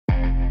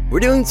We're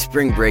doing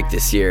spring break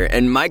this year,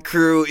 and my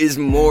crew is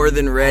more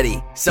than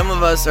ready. Some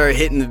of us are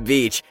hitting the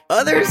beach,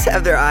 others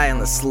have their eye on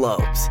the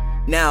slopes.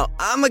 Now,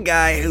 I'm a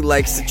guy who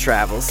likes to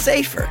travel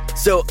safer,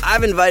 so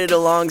I've invited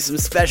along some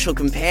special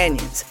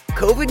companions.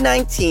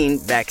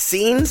 COVID-19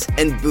 vaccines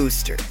and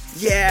booster.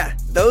 Yeah,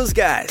 those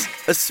guys.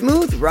 A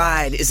smooth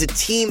ride is a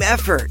team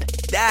effort.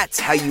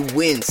 That's how you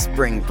win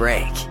spring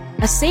break.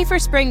 A safer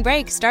spring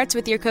break starts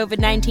with your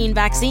COVID-19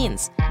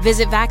 vaccines.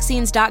 Visit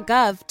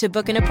vaccines.gov to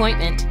book an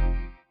appointment.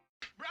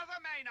 Brother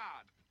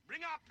Maynard,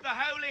 bring up the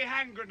holy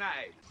hand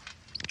grenade.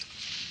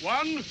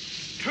 1,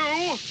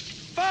 2,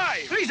 5.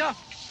 Please, sir.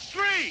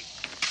 3.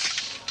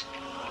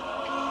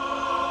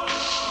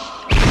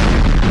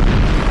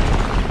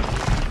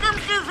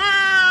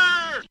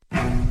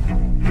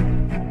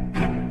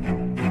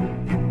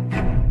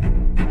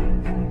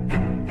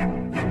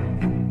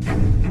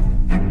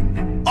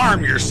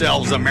 Arm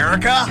yourselves,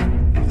 America.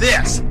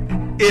 This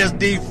is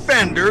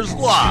Defenders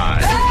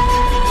Live. Here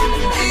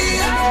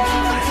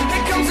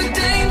comes the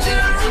danger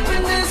up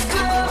in this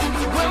club.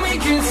 When we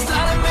get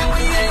started, man,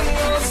 we ain't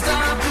gonna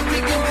stop. We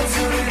gonna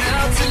turn it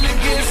out till it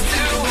gets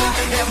too hot.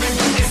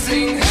 Everybody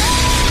sing.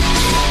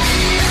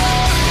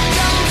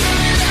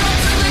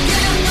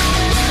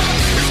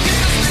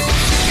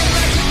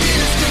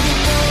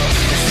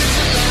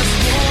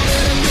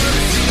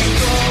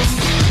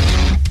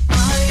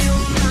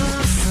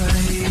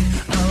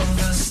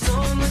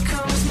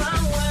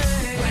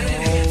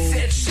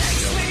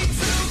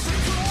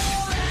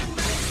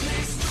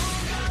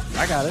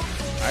 I got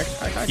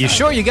it. You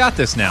sure you got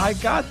this now? I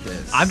got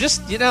this. I'm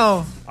just, it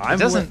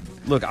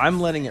doesn't... Look, I'm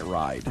letting it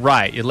ride.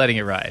 Right, you're letting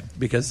it ride.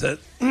 Because I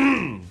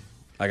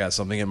got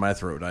something in my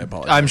throat. I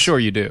apologize. I'm sure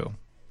you do.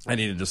 I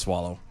needed to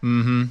swallow.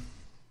 Mm-hmm.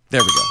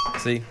 There we go.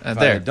 See? If I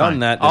there, had done fine.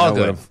 that, then All I would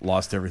good. have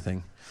lost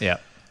everything. Yeah.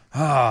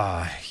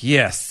 Ah,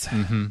 yes.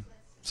 Mm-hmm.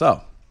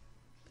 So,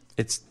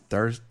 it's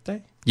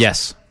Thursday?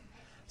 Yes.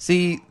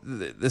 See,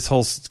 this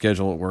whole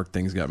schedule at work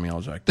thing's got me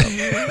all jacked up.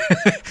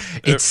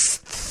 It's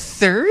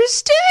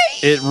Thursday?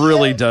 It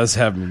really does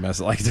have me messed.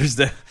 Like,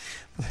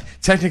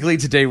 technically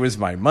today was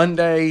my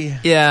Monday.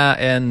 Yeah,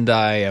 and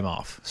I am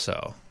off,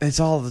 so. It's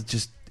all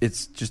just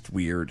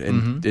weird,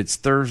 and it's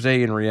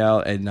Thursday in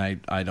reality, and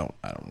I don't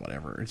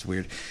whatever. It's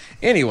weird.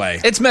 Anyway,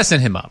 It's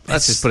messing him up.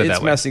 Let's just put it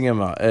that way.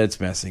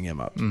 It's messing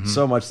him up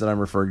so much that I'm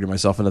referring to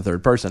myself in the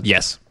third person.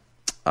 Yes.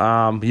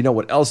 You know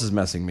what else is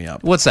messing me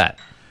up? What's that?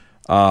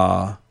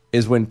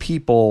 Is when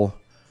people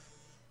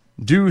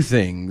do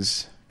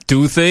things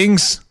Do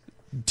things?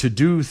 to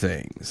do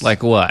things.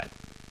 Like what?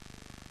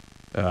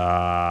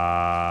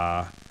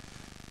 I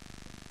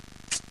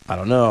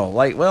don't know.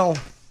 Like, well,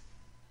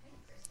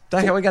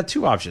 we got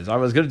two options. I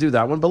was going to do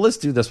that one, but let's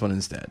do this one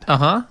instead.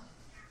 Uh-huh.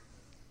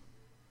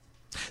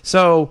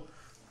 So,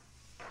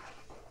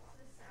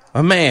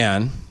 a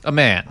man,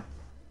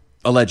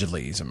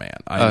 Allegedly. he's a man.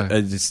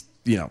 I just,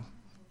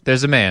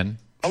 There's a man.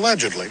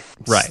 Allegedly.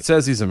 Right.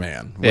 says he's a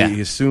man. Yeah. He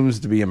assumes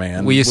to be a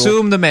man. We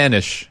assume the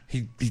manish.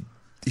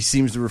 He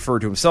seems to refer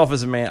to himself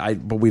as a man,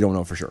 but we don't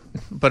know for sure.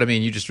 But, I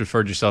mean, you just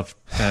referred yourself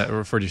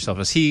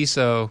as he,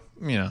 so,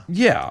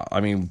 Yeah, I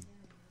mean,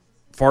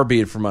 far be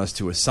it from us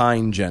to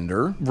assign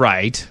gender.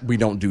 Right. We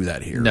don't do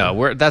that here.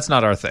 No, that's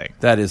not our thing.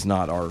 That is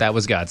not our That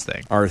was God's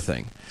thing. our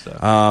thing.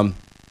 So.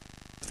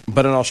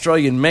 But an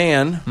Australian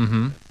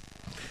man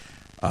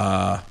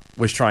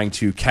was trying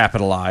to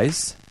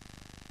capitalize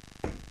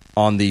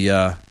on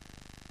the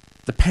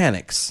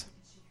panics.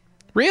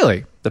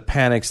 Really? The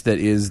panics that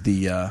is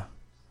the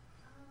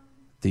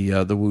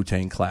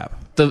Wu-Tang clap.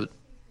 Yeah.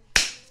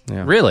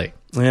 Really?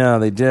 Yeah,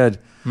 they did.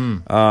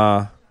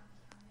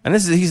 And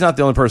he's not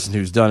the only person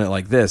who's done it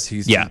like this.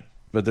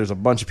 But there's a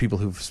bunch of people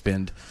who've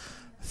spent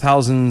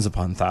thousands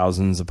upon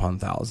thousands upon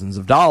thousands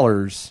of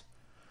dollars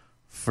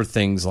for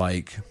things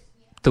like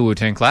The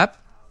Wu-Tang Clap?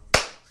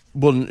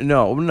 Well,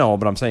 no,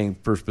 but I'm saying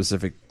for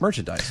specific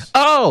merchandise.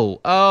 Oh.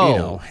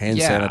 Hand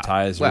yeah.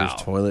 sanitizers, Wow.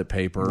 toilet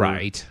paper.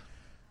 Right.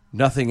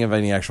 Nothing of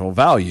any actual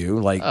value,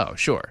 like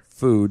sure.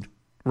 food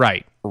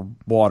Right. or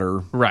water,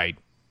 Right.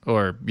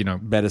 Or,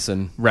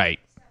 medicine, right.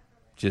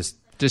 just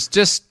Just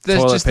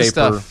toilet just paper, the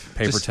stuff.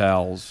 paper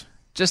towels.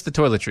 Just the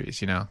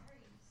toiletries,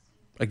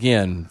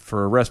 Again,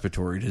 for a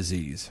respiratory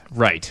disease.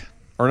 Right.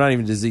 Or not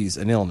even disease,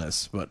 an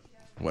illness, but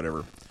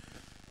whatever.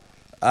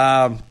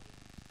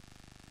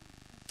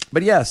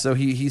 But yeah, so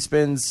he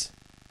spends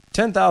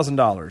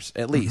 $10,000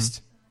 at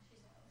least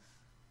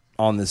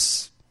on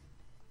this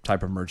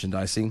type of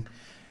merchandising.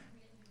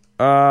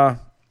 Uh-huh.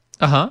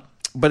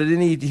 But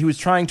he was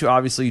trying to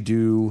obviously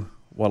do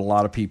what a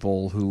lot of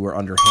people who were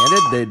underhanded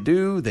they'd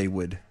do.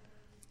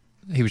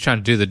 He was trying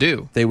to do the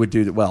do. They would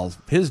do. Well,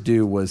 his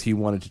do was he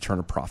wanted to turn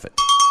a profit.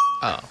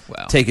 Oh,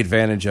 well. Take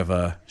advantage of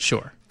a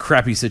Sure.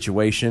 crappy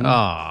situation.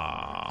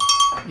 Oh,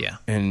 yeah.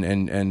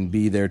 And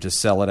be there to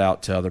sell it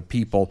out to other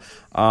people.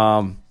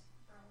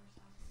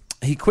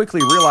 He quickly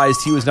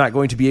realized he was not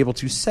going to be able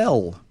to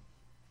sell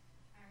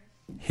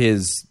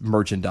his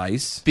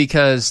merchandise.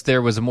 Because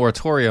there was a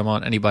moratorium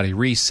on anybody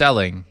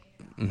reselling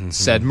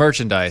said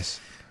merchandise.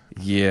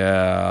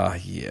 Yeah.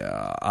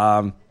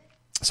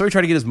 So he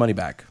tried to get his money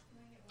back.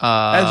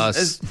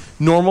 As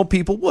normal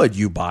people would.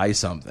 You buy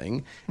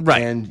something,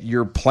 right? And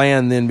your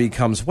plan then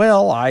becomes,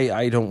 well,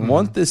 I don't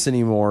want this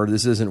anymore.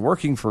 This isn't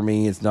working for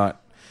me. It's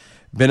not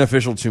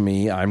beneficial to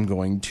me. I'm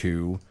going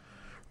to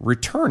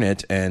return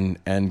it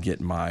and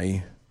get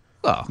my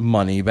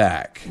money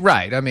back.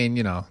 Right. I mean,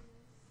 you know,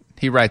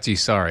 he writes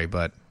he's sorry,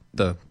 but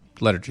the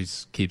letter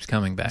just keeps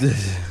coming back.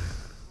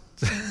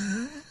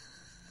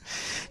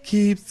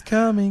 Keeps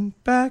coming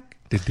back.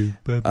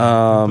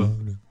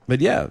 But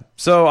yeah,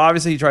 so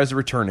obviously he tries to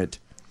return it.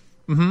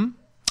 Mm-hmm.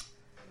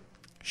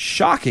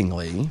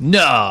 Shockingly,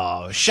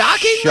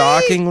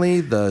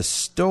 the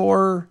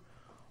store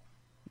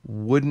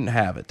wouldn't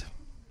have it.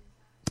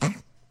 The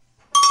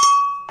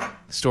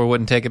store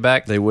wouldn't take it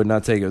back? They would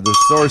not take it. The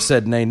store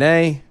said,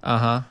 nay.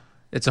 Uh-huh.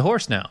 It's a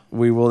horse now.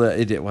 We will,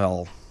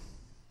 well,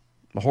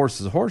 a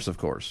horse is a horse, of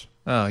course.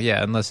 Oh,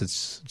 yeah, unless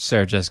it's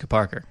Sarah Jessica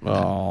Parker.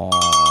 Oh,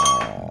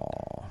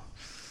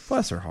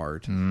 bless her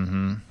heart.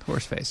 Mm-hmm.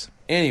 Horse face.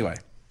 Anyway.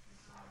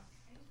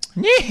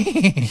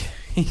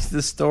 He's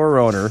the store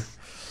owner.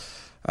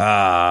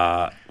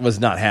 Was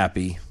not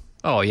happy.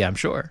 Oh, yeah, I'm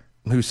sure.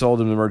 Who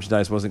sold him the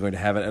merchandise wasn't going to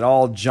have it at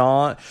all.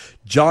 John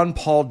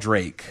Paul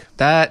Drake.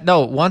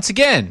 Once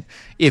again,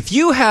 if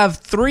you have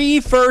 3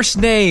 first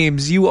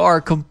names, you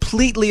are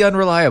completely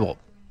unreliable.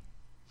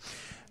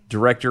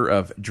 Director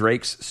of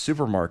Drake's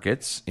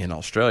Supermarkets in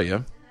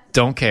Australia.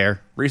 Don't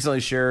care.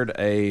 Recently shared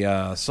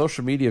a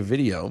social media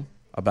video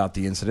about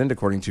the incident,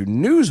 according to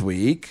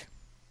Newsweek.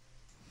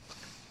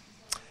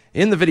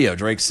 In the video,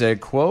 Drake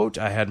said, quote,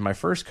 I had my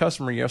first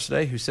customer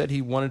yesterday who said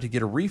he wanted to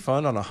get a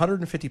refund on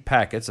 150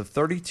 packets of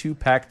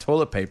 32-pack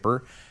toilet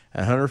paper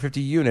and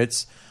 150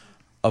 units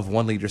of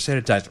 1-liter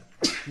sanitizer.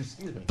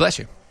 Bless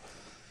you.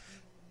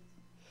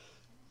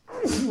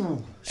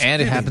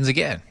 And it happens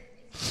again.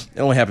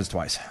 It only happens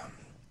twice.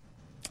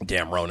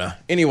 Damn Rona.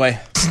 Anyway.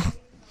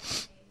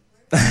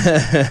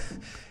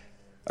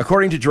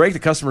 According to Drake, the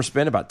customer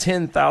spent about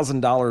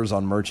 $10,000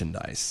 on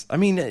merchandise. I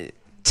mean,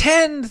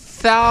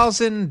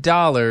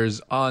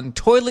 $10,000 on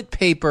toilet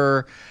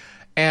paper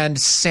and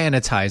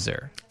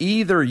sanitizer.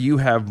 Either you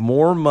have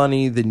more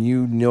money than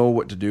you know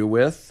what to do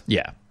with.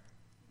 Yeah.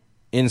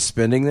 In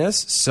spending this,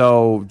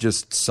 so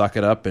just suck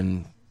it up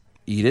and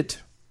eat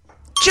it.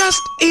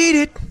 Just eat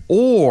it.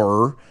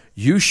 Or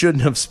you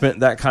shouldn't have spent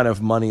that kind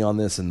of money on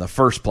this in the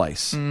first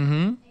place.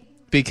 Mm-hmm.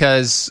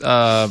 Because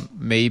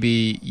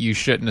maybe you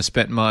shouldn't have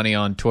spent money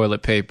on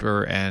toilet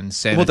paper and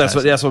sanitizer. Well, that's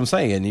what I'm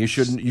saying. You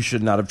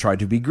should not have tried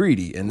to be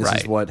greedy, and this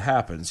is what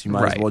happens. You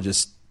might as well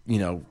just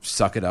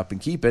suck it up and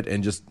keep it,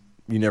 and just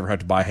you never have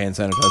to buy hand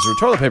sanitizer or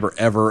toilet paper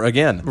ever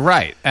again.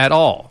 Right, at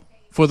all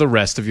for the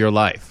rest of your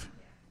life.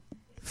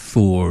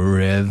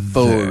 Forever.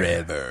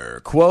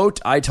 Quote,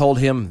 I told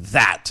him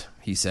that,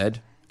 he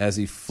said, as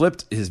he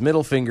flipped his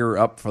middle finger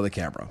up for the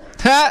camera.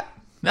 Ha!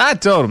 I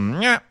told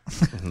him. Yeah.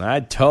 I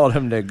told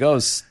him to go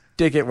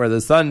stick it where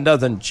the sun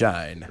doesn't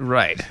shine.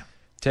 Right.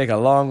 Take a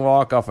long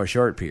walk off a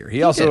short pier.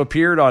 He also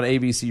appeared on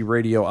ABC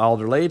Radio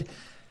Alderlade,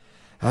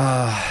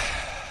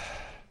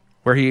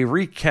 where he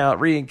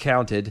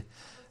recounted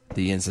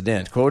the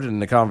incident. Quoted in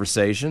the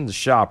conversation, the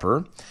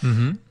shopper,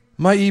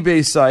 my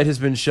eBay site has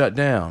been shut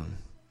down,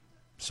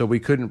 so we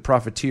couldn't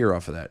profiteer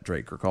off of that,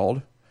 Drake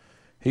recalled.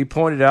 He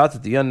pointed out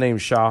that the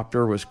unnamed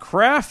shopper was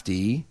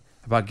crafty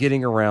about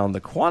getting around the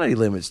quantity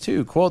limits,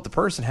 too. Quote, the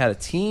person had a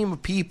team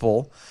of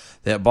people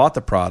that bought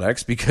the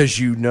products because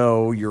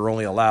you're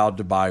only allowed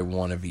to buy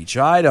one of each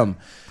item.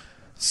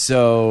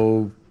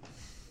 So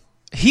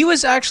he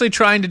was actually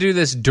trying to do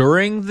this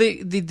during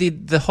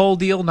the whole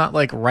deal, not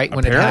like right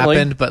when it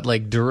happened, but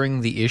like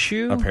during the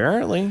issue.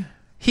 Apparently.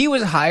 He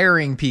was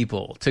hiring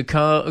people to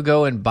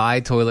go and buy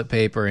toilet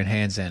paper and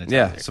hand sanitizer.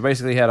 Yeah, so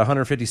basically he had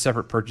 150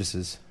 separate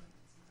purchases.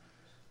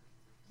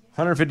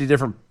 150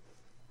 different...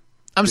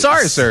 I'm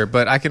sorry, sir,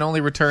 but I can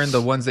only return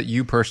the ones that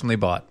you personally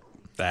bought.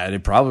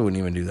 It probably wouldn't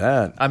even do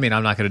that. I mean,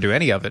 I'm not going to do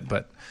any of it,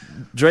 but...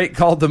 Drake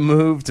called the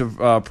move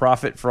to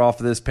profit off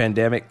of this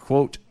pandemic,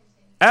 quote,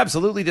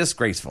 absolutely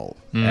disgraceful,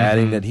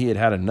 adding that he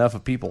had enough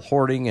of people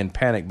hoarding and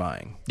panic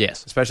buying.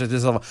 Yes. Especially at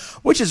this level,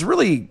 which is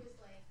really...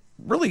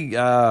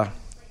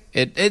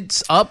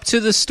 It's up to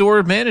the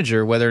store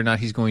manager whether or not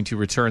he's going to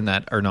return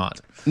that or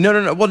not. No.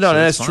 Well, no, so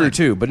that's true,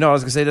 too. But no, I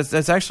was going to say,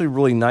 that's actually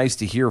really nice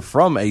to hear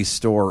from a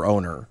store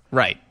owner.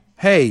 Right.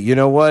 Hey, you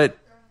know what?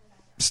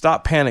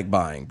 Stop panic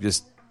buying.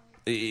 Just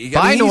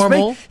buy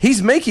normal.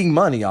 He's making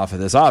money off of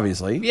this,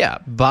 obviously. Yeah,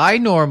 buy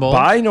normal.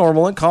 Buy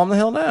normal and calm the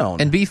hell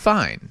down. And be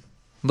fine.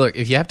 Look,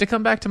 if you have to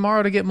come back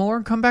tomorrow to get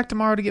more, come back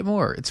tomorrow to get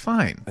more. It's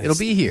fine. It'll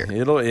be here.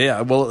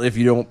 Well, if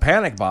you don't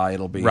panic buy,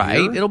 it'll be here.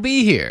 Right, it'll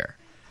be here.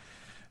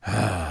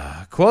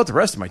 Quote, the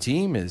rest of my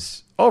team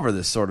is over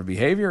this sort of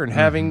behavior and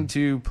having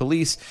to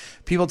police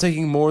people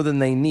taking more than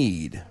they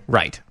need.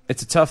 Right.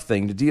 It's a tough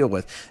thing to deal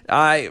with.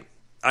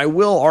 I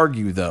will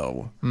argue,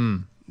 though,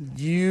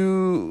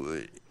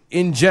 you,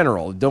 in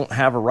general, don't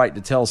have a right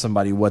to tell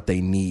somebody what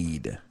they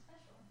need.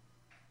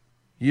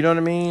 You know what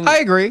I mean? I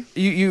agree.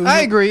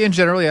 I agree in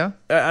general, yeah.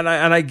 And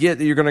I get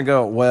that you're going to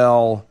go,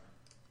 well,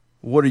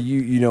 what are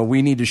you,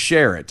 we need to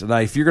share it. Now,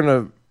 if you're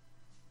going to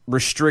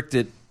restrict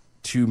it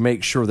to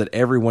make sure that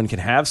everyone can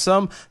have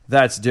some,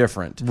 that's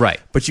different.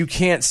 Right. But you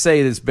can't say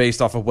it's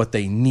based off of what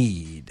they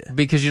need.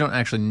 Because you don't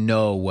actually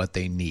know what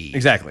they need.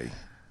 Exactly.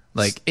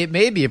 Like, it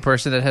may be a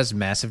person that has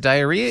massive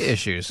diarrhea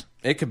issues.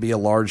 It could be a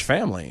large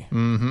family.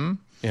 Mm-hmm.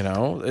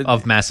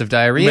 Of massive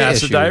diarrhea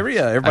Massive issue.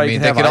 diarrhea. Everybody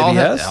they can could have all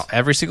IBS.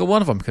 every single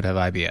one of them could have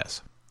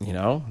IBS.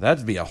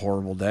 That'd be a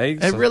horrible day.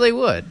 It really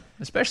would.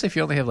 Especially if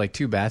you only have like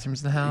 2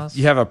 bathrooms in the house.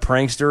 You have a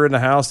prankster in the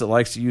house that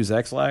likes to use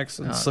X-Lax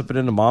and slip it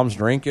into mom's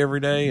drink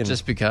every day. And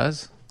Just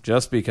because?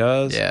 Just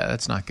because? Yeah,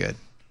 that's not good.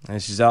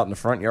 And she's out in the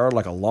front yard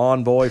like a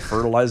lawn boy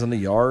fertilizing the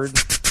yard.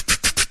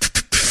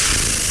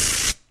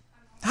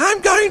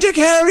 I'm going to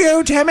kill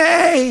you,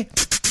 Timmy!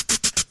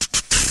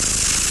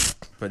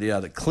 But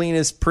yeah, the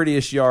cleanest,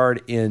 prettiest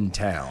yard in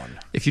town.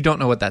 If you don't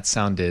know what that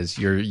sound is,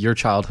 your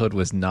childhood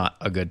was not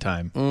a good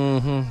time.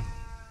 Mm-hmm.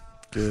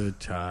 Good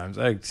times.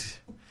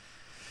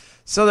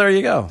 So there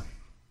you go.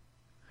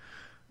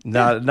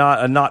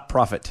 Not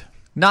profit.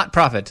 Not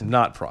profit.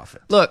 Not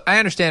profit. Look, I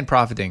understand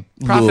profiting.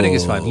 Profiting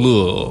is fine.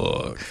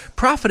 Look.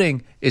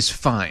 Profiting is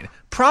fine.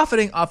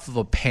 Profiting off of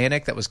a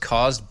panic that was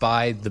caused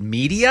by the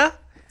media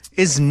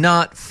is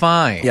not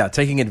fine. Yeah,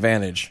 taking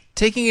advantage.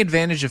 Taking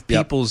advantage of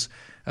people's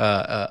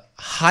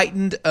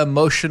heightened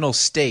emotional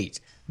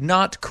state.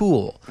 Not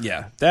cool.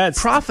 Yeah, that's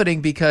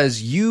profiting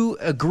because you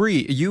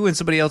and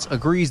somebody else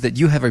agrees that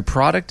you have a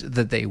product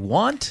that they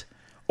want.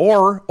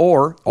 Or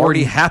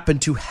already happen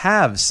to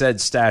have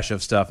said stash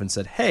of stuff and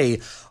said,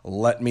 hey,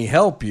 let me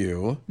help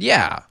you.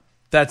 Yeah.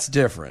 That's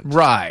different.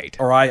 Right.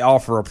 Or I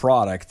offer a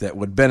product that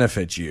would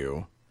benefit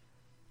you.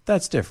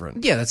 That's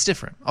different. Yeah, that's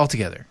different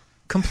altogether.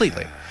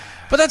 Completely.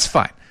 But that's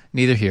fine.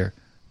 Neither here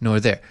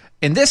nor there.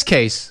 In this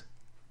case,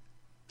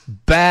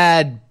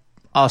 bad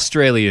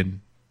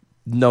Australian.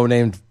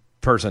 No-named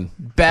person.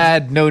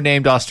 Bad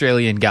no-named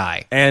Australian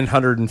guy. And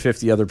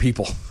 150 other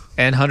people.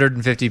 And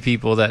 150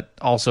 people that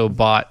also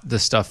bought the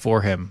stuff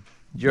for him.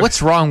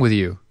 What's wrong with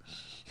you?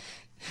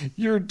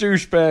 You're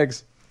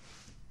douchebags.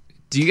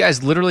 Do you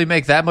guys literally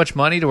make that much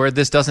money to where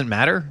this doesn't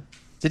matter?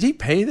 Did he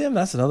pay them?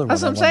 That's another one.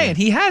 That's what I'm saying.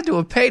 He had to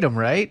have paid them,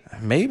 right?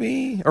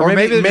 Maybe. Or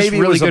maybe they're just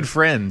really good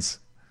friends.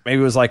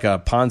 Maybe it was like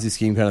a Ponzi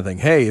scheme kind of thing.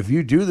 Hey, if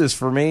you do this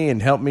for me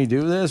and help me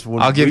do this,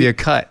 I'll give you a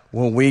cut.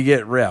 When we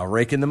get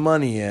raking the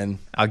money in.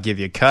 I'll give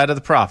you a cut of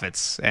the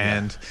profits.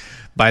 And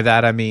by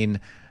that, I mean,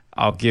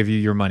 I'll give you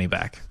your money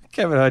back.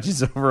 Kevin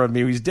Hutchins over on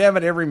me. He's, damn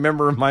it, every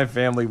member of my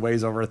family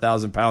weighs over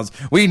 1,000 pounds.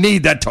 We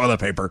need that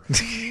toilet paper.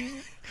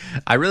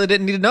 I really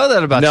didn't need to know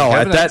that about you,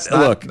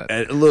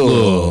 Kevin.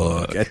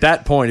 Look, at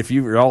that point, if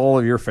all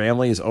of your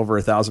family is over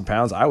 1,000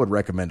 pounds, I would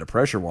recommend a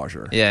pressure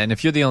washer. Yeah, and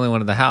if you're the only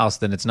one in the house,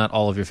 then it's not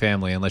all of your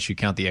family unless you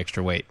count the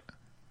extra weight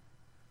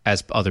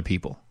as other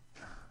people.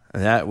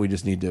 And that we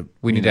just need to...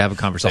 We need to have a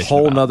conversation. It's a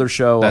whole nother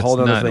show, a whole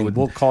other thing.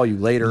 We'll call you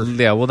later.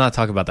 Yeah, we'll not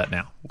talk about that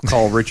now. We'll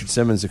call Richard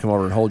Simmons to come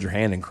over and hold your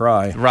hand and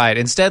cry. Right.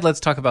 Instead,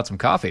 let's talk about some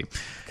coffee.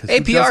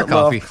 APR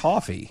coffee.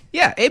 Coffee.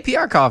 Yeah,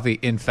 APR coffee,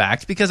 in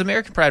fact, because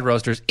American Pride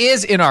Roasters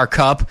is in our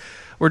cup.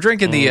 We're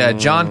drinking the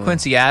John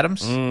Quincy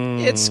Adams.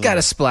 It's got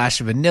a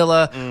splash of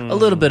vanilla, a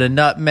little bit of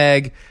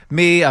nutmeg.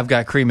 Me, I've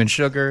got cream and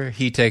sugar.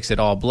 He takes it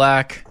all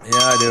black. Yeah,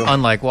 I do.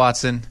 Unlike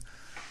Watson.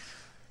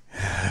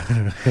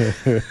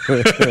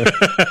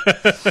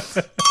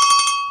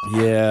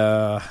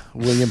 Yeah,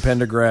 William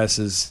Pendergrass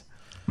is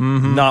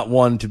not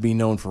one to be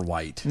known for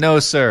white. No,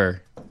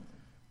 sir.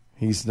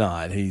 He's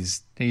not. He's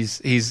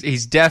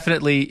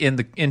definitely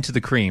into the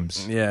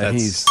creams. Yeah,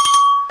 he's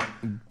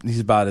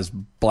about as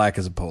black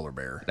as a polar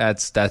bear.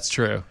 That's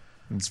true.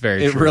 It's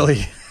very true. It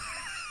really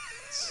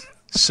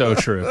so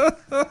true.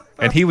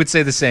 And he would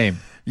say the same.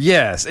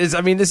 Yes.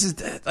 This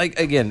is like,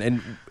 again,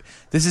 and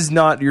this is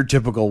not your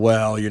typical,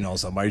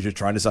 somebody's just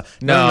trying to sell.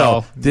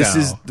 No. This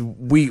is,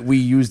 we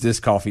use this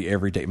coffee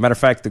every day. Matter of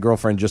fact, the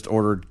girlfriend just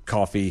ordered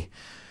coffee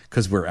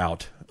because we're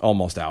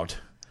almost out.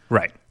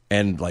 Right.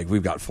 And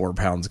we've got 4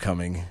 pounds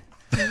coming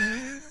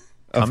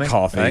of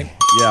coffee. Right?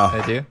 Yeah.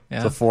 I do.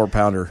 Yeah. It's a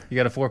 4-pounder. You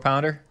got a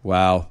 4-pounder?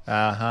 Wow.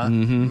 Uh-huh.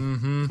 Mm-hmm.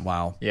 Mm-hmm.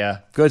 Wow. Yeah.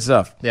 Good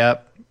stuff.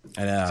 Yep.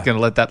 And, it's gonna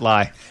let that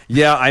lie.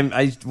 Yeah, I'm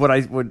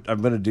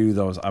gonna do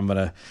those.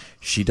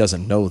 She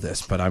doesn't know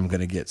this, but I'm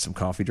gonna get some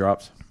coffee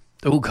drops.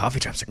 Oh, coffee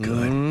drops are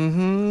good.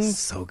 Mm-hmm.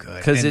 So good.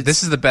 Because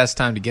this is the best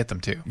time to get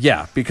them too.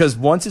 Yeah, because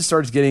once it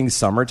starts getting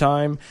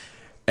summertime,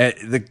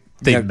 they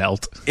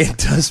melt. It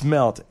does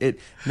melt. It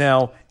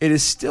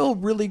is still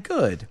really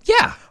good.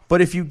 Yeah,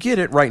 but if you get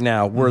it right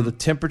now, where the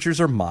temperatures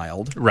are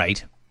mild,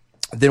 right,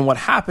 then what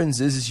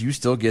happens is you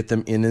still get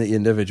them in the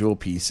individual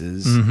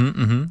pieces,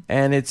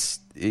 and it's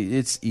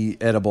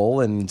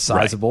edible and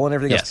sizable and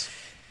everything else.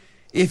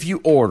 If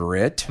you order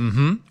it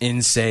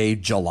in, say,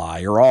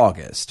 July or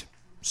August,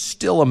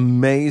 still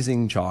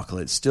amazing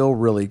chocolate, still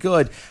really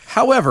good.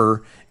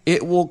 However,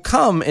 it will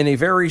come in a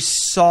very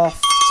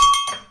soft,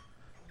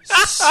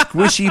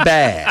 squishy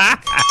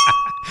bag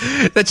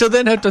that you'll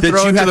then have to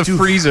throw into the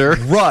freezer.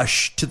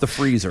 Rush to the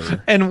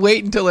freezer and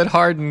wait until it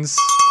hardens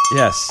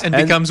Yes, and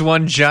becomes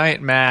one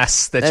giant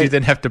mass that you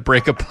then have to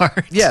break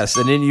apart. Yes,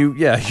 and then you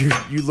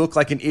look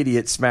like an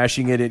idiot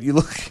smashing it. And you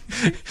look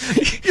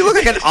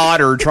like an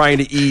otter trying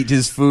to eat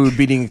his food,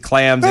 beating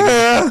clams.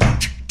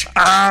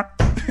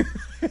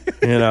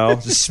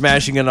 Just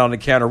smashing it on the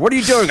counter. What are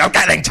you doing? I'm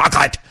getting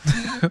chocolate.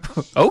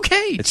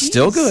 Okay, it's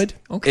still good.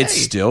 Okay, it's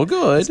still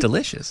good. It's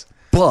delicious.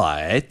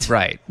 But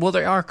right. Well,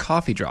 there are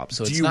coffee drops,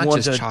 so it's not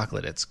just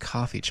chocolate. It's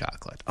coffee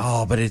chocolate.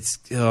 Oh, but it's.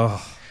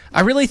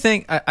 I really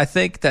think I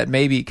think that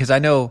maybe because I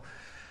know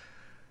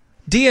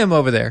DM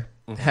over there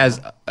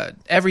has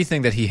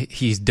everything that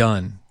he's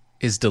done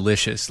is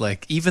delicious.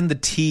 Like even the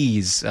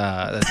teas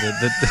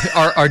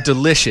are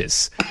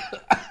delicious.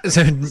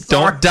 So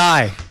don't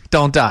die.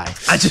 Don't die.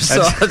 I just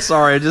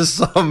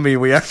saw me.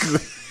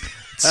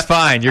 It's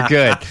fine. You're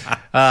good.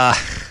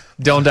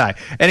 Don't die.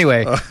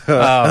 Anyway,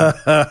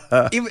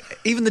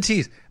 even the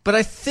teas. But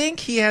I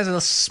think he has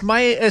a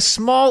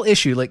small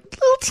issue, like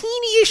little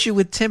teeny issue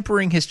with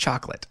tempering his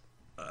chocolate.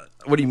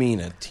 What do you mean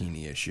a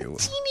teeny issue?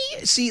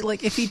 See,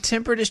 like if he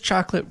tempered his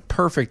chocolate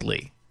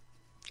perfectly.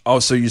 Oh,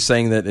 so you're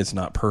saying that it's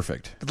not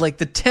perfect? Like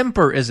the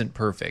temper isn't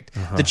perfect.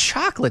 The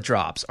chocolate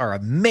drops are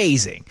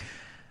amazing.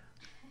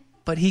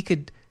 But he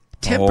could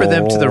temper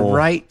them to the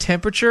right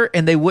temperature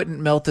and they wouldn't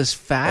melt as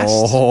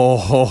fast.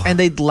 And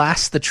they'd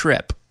last the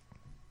trip.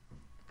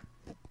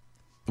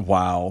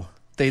 Wow.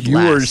 You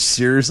are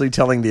seriously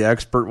telling the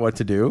expert what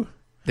to do?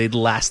 They'd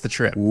last the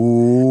trip.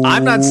 Ooh.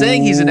 I'm not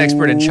saying he's an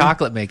expert in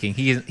chocolate making.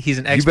 He's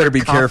an expert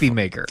coffee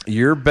maker.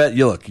 Your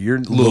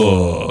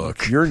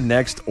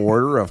next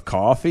order of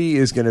coffee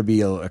is going to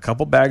be a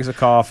couple bags of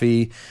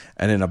coffee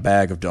and then a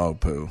bag of dog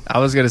poo. I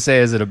was going to say,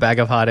 is it a bag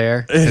of hot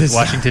air? It's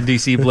Washington,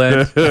 D.C.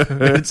 blend.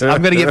 I'm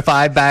going to get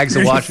 5 bags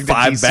of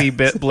Washington, D.C.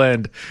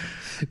 blend.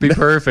 Be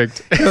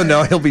perfect.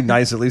 No, he'll be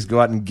nice. At least go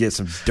out and get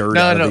some dirt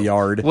out of the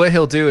yard. What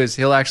he'll do is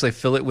he'll actually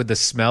fill it with the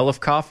smell of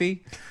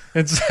coffee.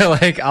 And so,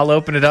 like, I'll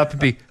open it up and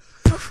be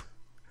poof,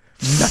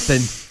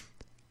 nothing.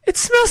 It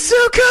smells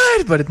so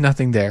good, but it's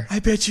nothing there. I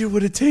bet you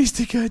would have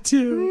tasted good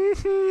too.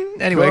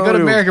 Mm-hmm. Anyway, go to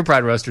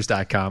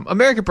AmericanPrideRoasters.com.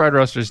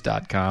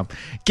 AmericanPrideRoasters.com.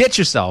 Get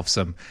yourself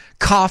some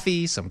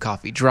coffee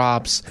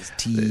drops,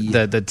 tea.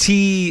 The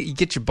tea. You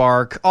get your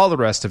bark, all the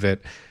rest of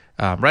it.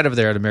 Right over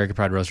there at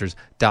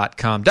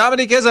AmericanPrideRoasters.com.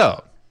 Dominic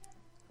Izzo,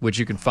 which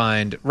you can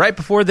find right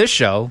before this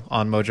show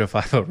on Mojo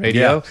 50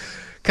 Radio,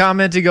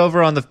 commenting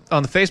over on the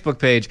Facebook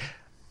page.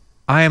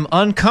 I am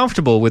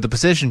uncomfortable with the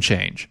position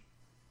change.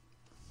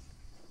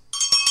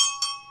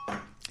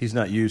 He's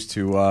not used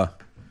to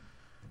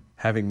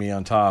having me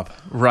on top.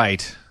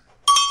 Right.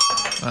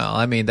 Well,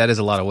 I mean, that is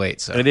a lot of weight.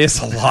 So. It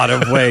is a lot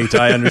of weight.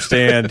 I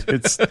understand.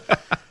 It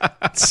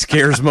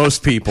scares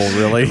most people,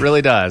 really. It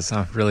really does.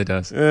 It really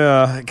does.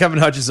 Yeah. Kevin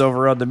Hutch is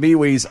over on the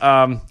MeWe's.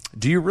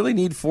 Do you really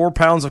need 4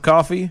 pounds of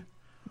coffee?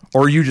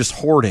 Or are you just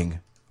hoarding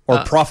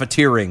or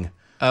profiteering?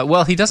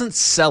 Well, he doesn't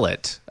sell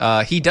it.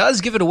 He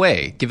does give it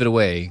away. Give it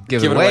away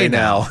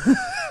now.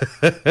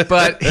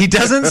 But he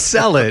doesn't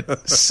sell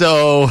it.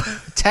 So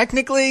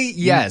technically,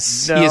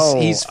 yes, No,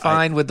 he's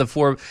fine with the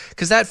 4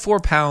 because that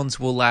 4 pounds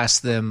will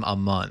last them a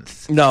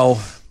month. No.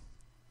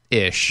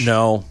 Ish.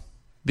 No.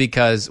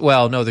 Because,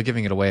 well, no, they're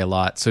giving it away a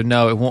lot. So,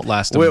 no, it won't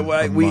last a month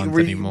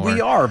anymore. We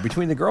are.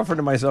 Between the girlfriend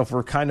and myself,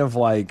 we're kind of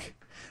like,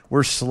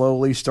 we're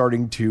slowly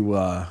starting to,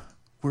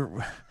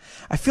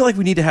 I feel like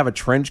we need to have a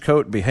trench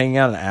coat and be hanging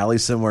out in an alley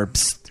somewhere.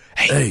 Psst,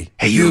 hey,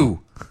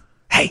 you.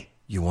 Hey.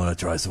 You want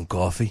to try some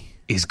coffee?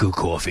 It's good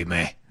coffee,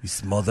 man. You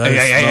smell that?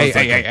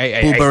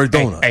 Hey, blueberry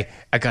donut. Hey,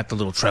 I got the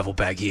little travel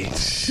bag here.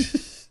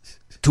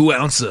 2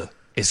 ounces.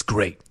 It's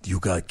great. You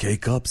got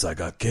K-Cups? I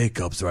got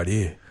K-Cups right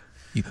here.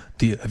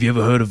 Have you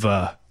ever heard of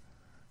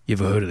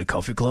the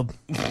coffee club?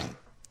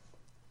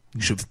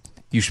 You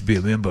should be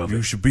a member of it.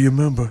 You should be a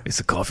member. It's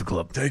a coffee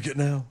club. Take it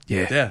now.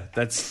 Yeah.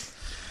 That's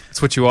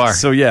what you are.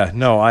 So yeah,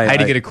 no, I had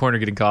to get a corner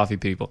getting coffee,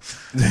 people.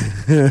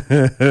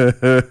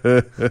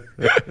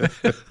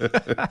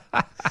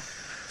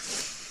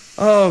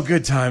 Oh,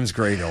 good times,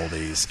 great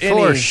oldies.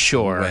 For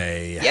sure.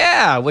 Way.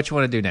 Yeah, what you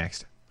want to do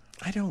next?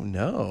 I don't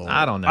know.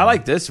 I don't know. I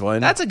like this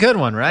one. That's a good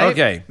one, right?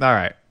 Okay. All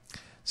right.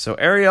 So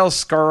Ariel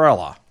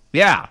Scarella.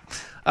 Yeah.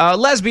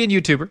 Lesbian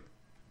YouTuber.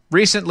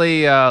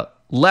 Recently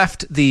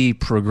left the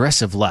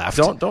progressive left.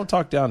 Don't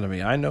talk down to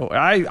me. I know.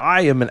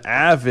 I am an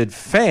avid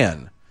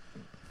fan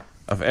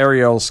of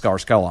Ariel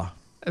Scarcella.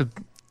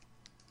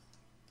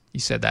 You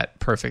said that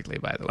perfectly,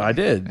 by the way. I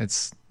did.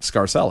 It's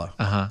Scarcella.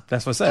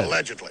 That's what I said.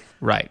 Allegedly.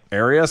 Right.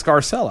 Ariel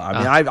Scarcella.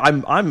 I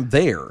mean, I'm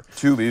there.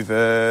 To be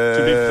fair.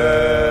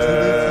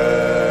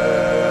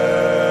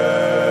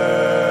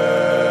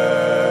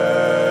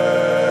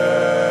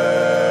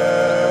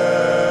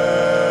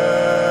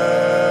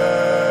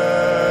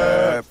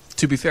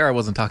 To be fair, I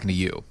wasn't talking to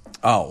you.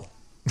 Oh.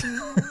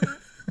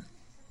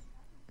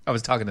 I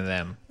was talking to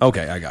them.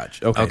 Okay, I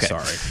got you. Okay.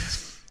 Sorry.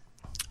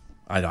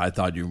 I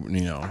thought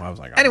I was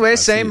like... Anyway,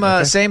 same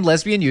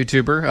lesbian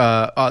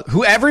YouTuber,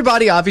 who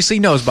everybody obviously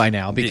knows by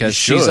now because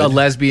she's a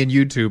lesbian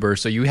YouTuber,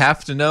 so you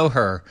have to know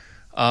her.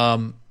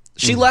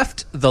 She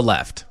left the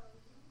left.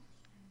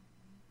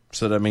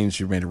 So that means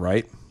you made it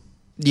right?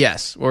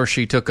 Yes, or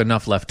she took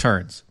enough left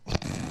turns.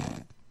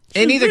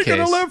 In either Making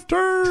case, a left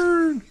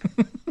turn.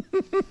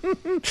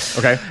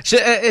 Okay.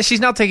 she's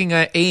now taking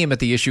aim at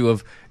the issue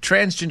of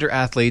transgender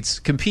athletes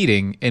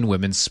competing in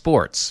women's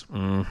sports.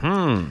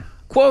 Mm-hmm.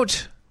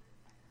 Quote,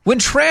 when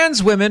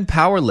trans women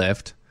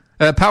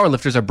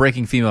powerlifters are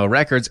breaking female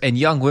records and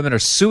young women are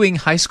suing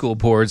high school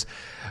boards,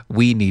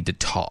 we need to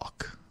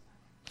talk.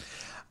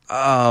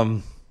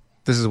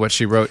 This is what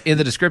she wrote in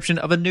the description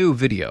of a new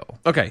video.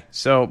 Okay,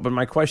 so, but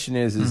my question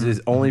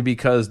is only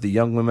because the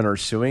young women are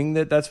suing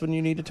that's when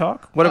you need to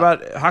talk? What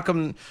about, how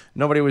come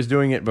nobody was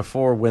doing it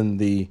before when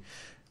the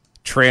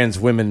trans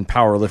women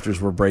powerlifters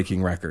were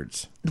breaking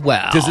records?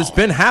 Well, Because it's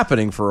been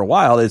happening for a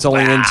while. It's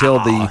only until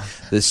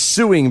the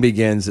suing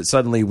begins that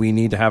suddenly we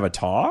need to have a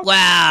talk?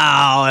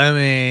 wow, I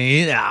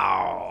mean,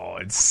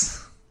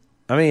 it's...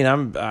 I mean,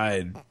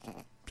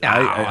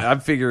 I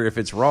figure if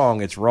it's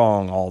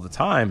wrong all the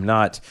time,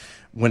 not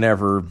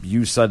whenever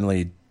you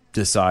suddenly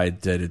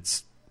decide that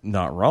it's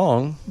not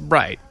wrong.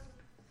 Right.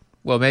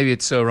 Well, maybe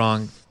it's so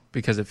wrong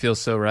because it feels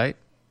so right.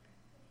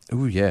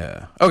 Ooh,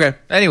 yeah. Okay.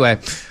 Anyway,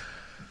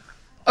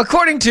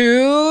 according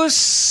to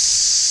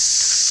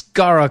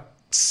Scarcella,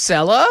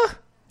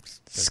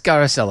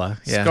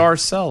 yeah.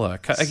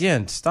 Scarcella.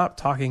 Again, stop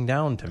talking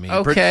down to me.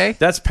 Okay.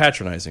 That's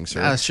patronizing,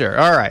 sir. Sure.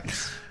 All right.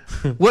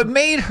 What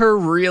made her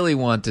really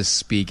want to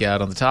speak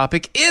out on the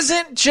topic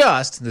isn't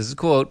just, this is a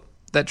quote,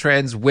 that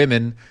trans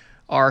women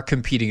are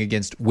competing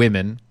against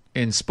women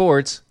in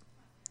sports.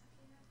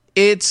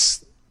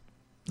 It's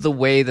the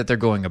way that they're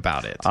going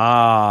about it.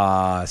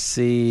 Ah,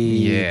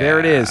 see. Yeah. There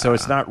it is. So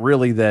it's not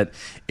really that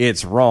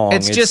it's wrong.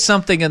 It's just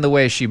something in the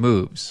way she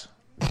moves.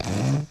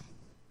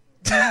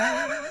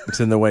 It's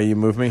in the way you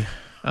move me.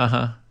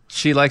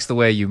 She likes the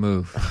way you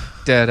move.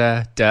 Da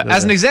da da.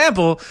 As an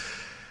example,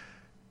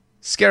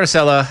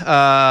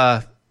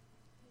 Scarcella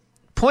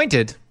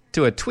pointed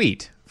to a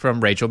tweet from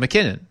Rachel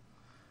McKinnon,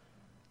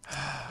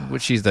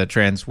 which she's the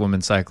trans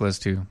woman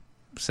cyclist who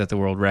set the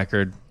world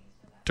record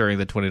during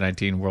the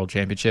 2019 World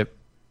Championship.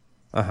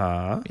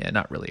 Yeah,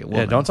 not really a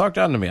woman. Yeah, don't talk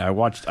down to me. I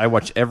watched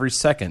every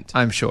second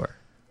I'm sure.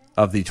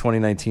 of the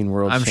 2019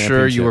 World I'm Championship.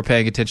 sure you were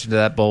paying attention to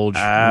that bulge.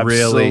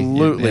 Absolutely.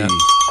 Really. Yeah.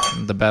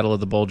 The Battle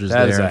of the Bulges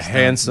That there. is a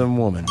handsome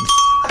woman.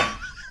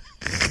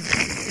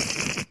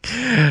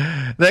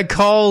 That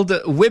called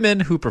women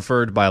who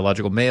preferred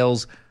biological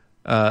males.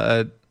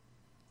 That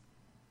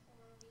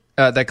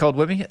called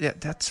women. Yeah,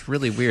 that's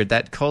really weird.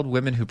 That called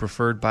women who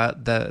prefer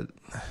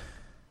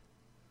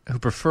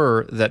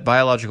that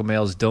biological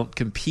males don't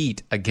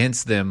compete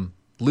against them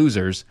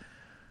losers.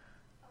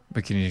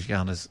 Bikini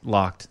account is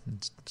locked,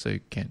 so you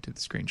can't do the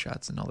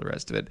screenshots and all the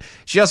rest of it.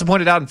 She also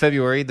pointed out in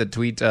February the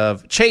tweet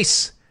of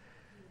Chase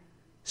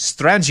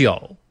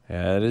Strangio.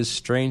 Yeah, it is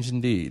strange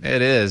indeed.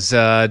 It is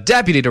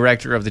deputy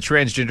director of the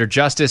Transgender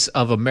Justice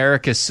of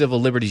America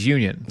Civil Liberties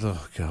Union.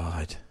 Oh,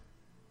 God.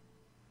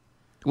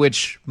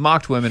 Which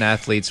mocked women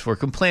athletes for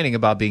complaining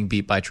about being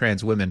beat by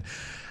trans women,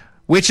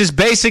 which is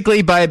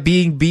basically by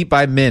being beat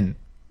by men.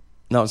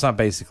 No, it's not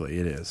basically.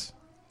 It is.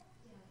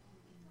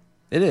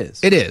 It is.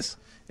 It is.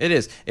 It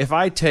is. If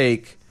I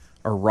take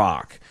a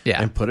rock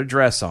and put a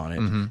dress on it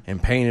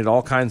and paint it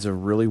all kinds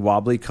of really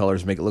wobbly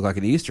colors, make it look like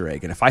an Easter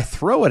egg, and if I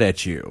throw it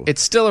at you,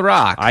 it's still a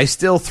rock. I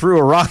still threw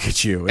a rock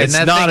at you. It's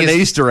not an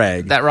Easter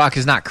egg. That rock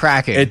is not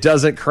cracking. It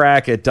doesn't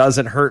crack. It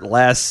doesn't hurt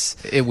less.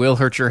 It will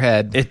hurt your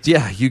head.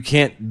 You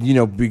can't,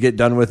 get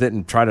done with it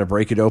and try to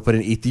break it open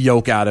and eat the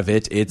yolk out of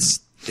it. It's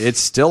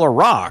still a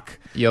rock.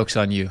 Yolk's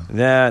on you.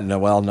 No,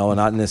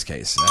 not in this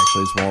case.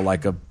 Actually, it's more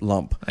like a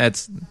lump.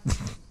 That's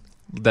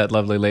that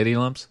lovely lady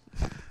lumps.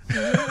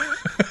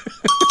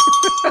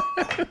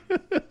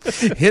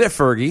 Hit it,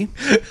 Fergie.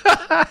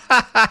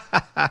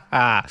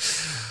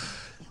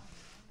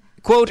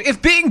 Quote,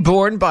 if being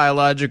born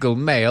biological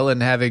male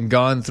and having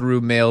gone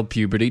through male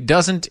puberty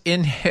doesn't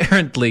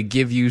inherently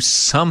give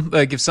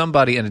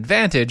somebody an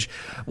advantage,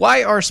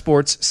 why are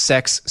sports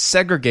sex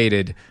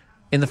segregated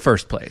in the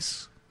first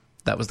place?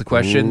 That was the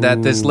question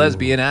that this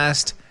lesbian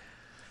asked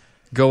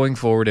going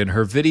forward in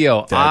her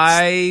video.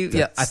 I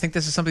think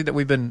this is something that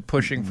we've been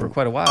pushing for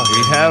quite a while.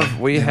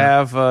 We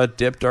have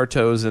dipped our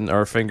toes and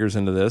our fingers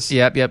into this.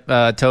 Yep.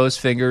 Toes,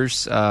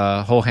 fingers,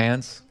 whole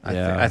hands.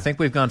 I think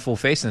we've gone full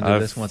face into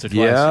this once or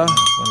twice.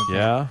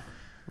 Yeah.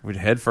 We'd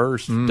head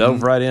 1st.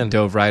 Dove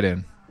right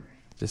in.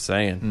 Just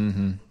saying.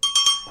 Mm-hmm.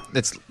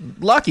 It's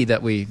lucky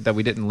that we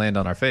didn't land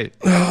on our fate.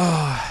 We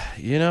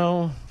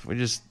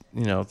just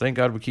thank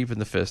God we're keeping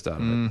the fist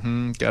out of it.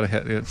 Mm-hmm.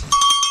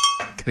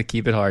 Gotta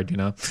keep it hard,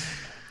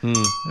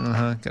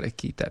 Gotta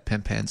keep that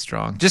pimp hand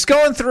strong. Just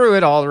going through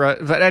it all right.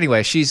 But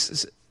anyway,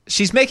 she's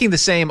making the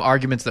same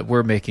arguments that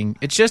we're making.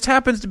 It just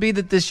happens to be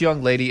that this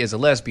young lady is a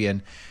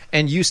lesbian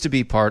and used to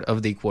be part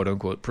of the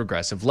quote-unquote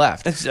progressive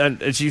left.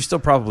 She still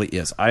probably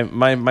is.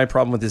 My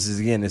problem with this is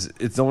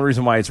it's the only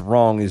reason why it's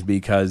wrong is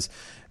because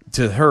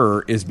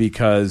you're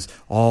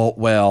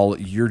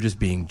just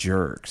being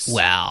jerks.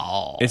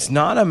 Well, it's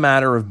not a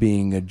matter of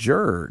being a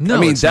jerk.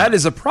 No, that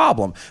is a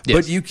problem. Yes.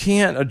 But you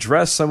can't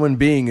address someone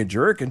being a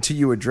jerk until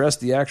you address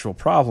the actual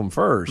problem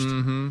first.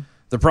 Mm-hmm.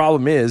 The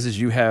problem is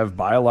you have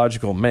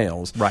biological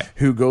males Right.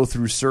 who go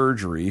through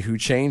surgery, who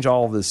change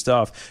all of this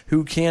stuff,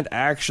 who can't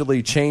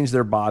actually change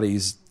their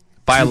bodies.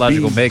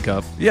 Biological to be,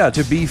 makeup. Yeah,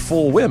 to be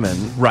full women.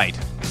 Right.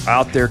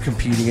 Out there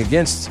competing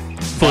against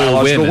Full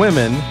biological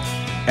women.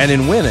 and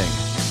in winning.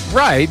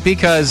 Right,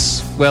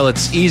 because, well,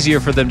 it's easier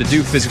for them to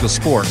do physical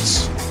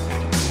sports.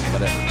 But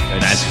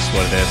That's just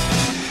what it is.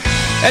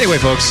 Anyway,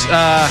 folks,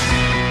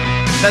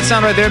 that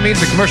sound right there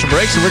means a commercial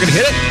break, so we're going to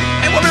hit it,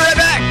 and we'll be right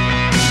back.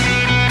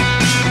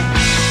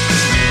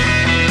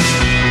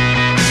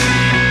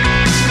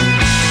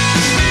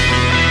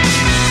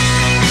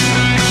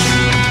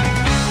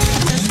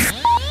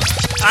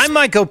 I'm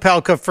Mike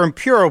Opelka from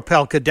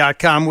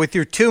PureOpelka.com with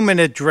your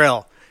 2-minute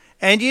drill.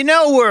 And you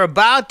know, we're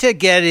about to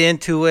get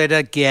into it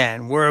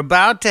again. We're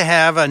about to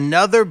have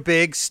another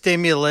big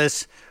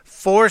stimulus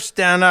forced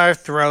down our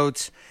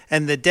throats,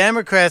 and the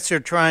Democrats are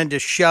trying to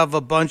shove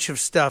a bunch of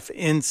stuff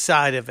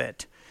inside of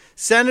it.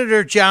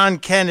 Senator John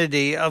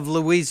Kennedy of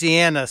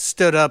Louisiana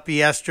stood up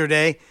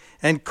yesterday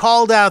and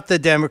called out the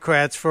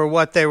Democrats for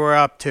what they were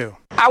up to.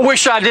 I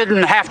wish I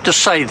didn't have to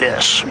say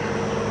this.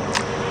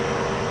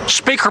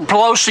 Speaker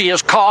Pelosi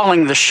is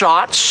calling the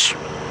shots,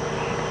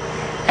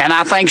 and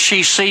I think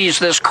she sees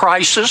this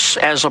crisis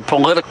as a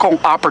political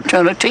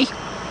opportunity.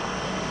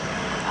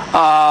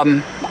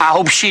 I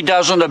hope she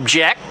doesn't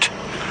object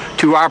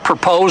to our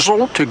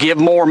proposal to give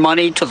more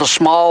money to the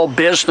small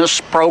business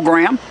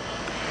program.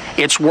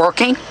 It's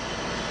working.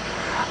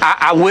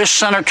 I wish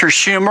Senator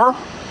Schumer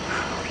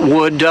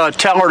would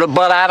tell her to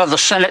butt out of the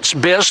Senate's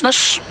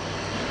business,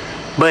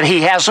 but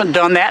he hasn't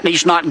done that, and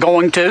he's not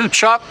going to.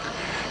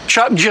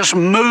 Chuck just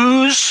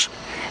moos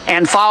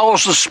and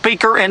follows the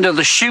speaker into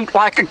the chute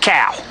like a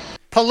cow.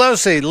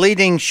 Pelosi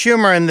leading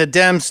Schumer and the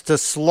Dems to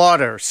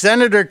slaughter.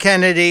 Senator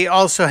Kennedy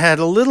also had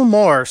a little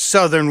more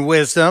Southern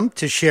wisdom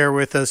to share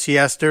with us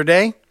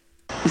yesterday.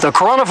 The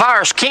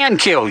coronavirus can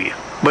kill you,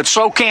 but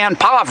so can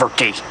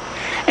poverty.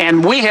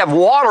 And we have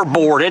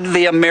waterboarded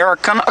the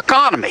American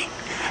economy,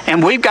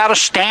 and we've got to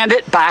stand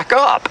it back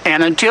up.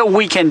 And until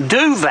we can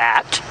do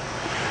that,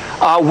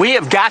 we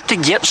have got to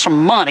get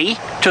some money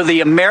to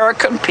the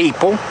American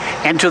people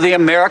and to the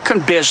American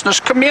business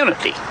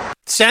community.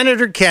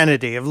 Senator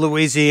Kennedy of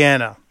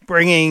Louisiana,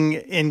 bringing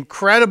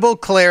incredible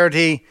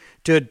clarity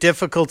to a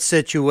difficult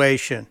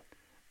situation.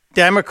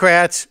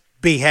 Democrats,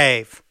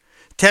 behave.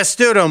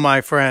 Testudo,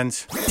 my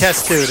friends.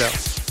 Testudo.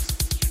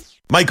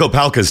 Mike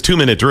Opelka's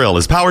 2-minute drill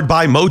is powered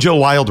by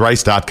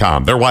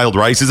MojoWildRice.com. Their wild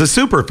rice is a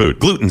superfood,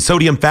 gluten,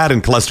 sodium, fat,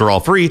 and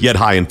cholesterol-free, yet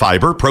high in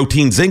fiber,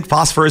 protein, zinc,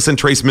 phosphorus, and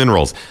trace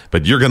minerals.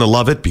 But you're going to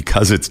love it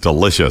because it's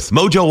delicious.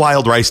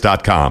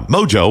 MojoWildRice.com.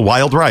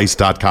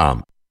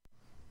 MojoWildRice.com.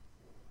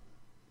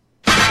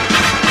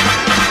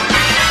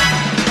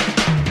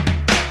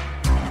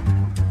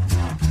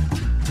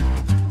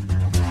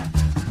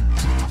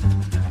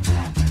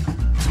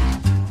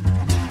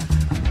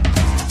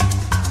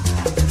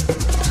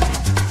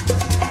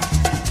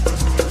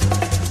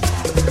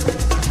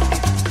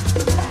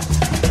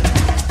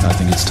 I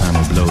think it's time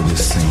to blow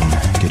this scene.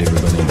 Get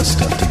everybody in the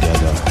stuff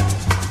together.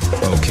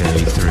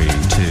 Okay, 3, 2,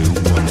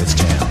 1, let's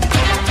jam.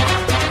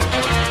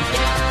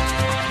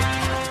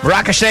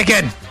 Maraca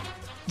shaking.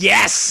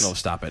 Yes. No,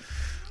 stop it.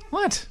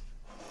 What?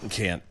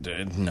 Can't.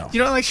 No. You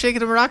don't like shaking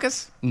the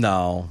maracas?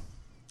 No.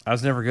 I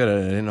was never good at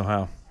it. I didn't know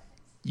how.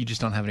 You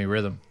just don't have any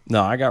rhythm.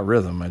 No, I got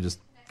rhythm. I just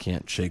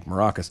can't shake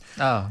maracas.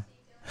 Oh.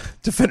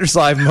 Defenders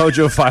Live,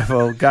 Mojo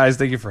 50. Guys,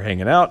 thank you for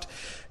hanging out.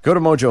 Go to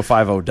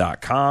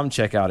mojo50.com.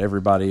 Check out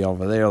everybody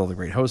over there, all the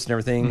great hosts and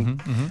everything.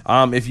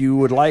 If you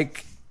would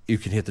like, you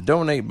can hit the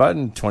donate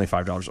button,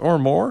 $25 or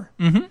more.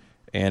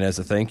 And as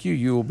a thank you,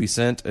 you will be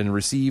sent and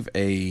receive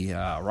a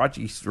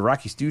Rocky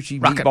Stucci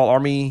Meatball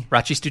Army.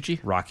 Rocky Stucci?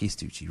 Rocky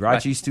Stucci.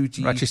 Rocky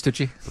Stucci. Rocky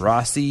Stucci.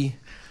 Rossi.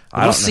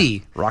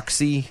 Rossi.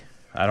 Roxy.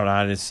 I don't know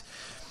how it is.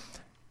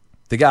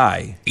 The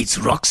guy. It's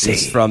Roxy.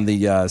 Is from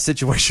the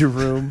Situation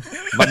Room,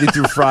 Monday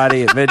through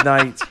Friday at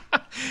midnight.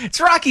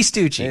 It's Rocky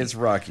Stucci. It's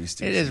Rocky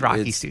Stucci. It is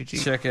Rocky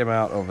Stucci. Check him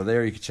out over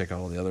there. You can check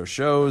out all the other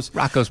shows.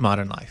 Rocco's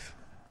Modern Life.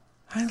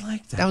 I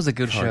like that. That was a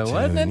good show, cartoon.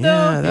 wasn't it?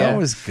 Yeah, that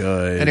was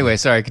good. Anyway,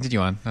 sorry, continue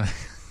on.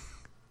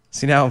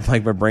 See, now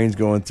like my brain's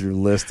going through a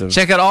list of...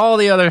 Check out all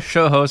the other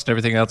show hosts and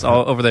everything else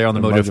all over there on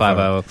the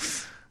Mojo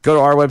 50. Go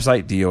to our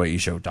website,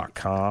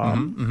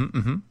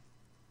 doaeshow.com.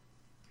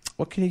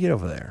 What can you get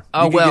over there?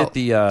 Oh, you can well, get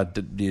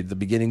the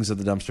beginnings of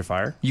the dumpster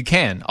fire. You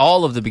can.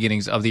 All of the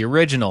beginnings of the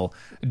original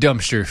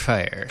dumpster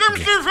fire.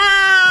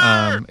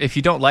 If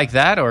you don't like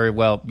that, or,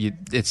 well,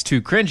 it's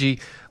too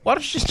cringy, why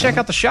don't you just check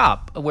out the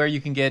shop where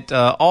you can get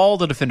all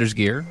the Defenders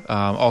gear,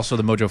 also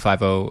the Mojo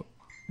 50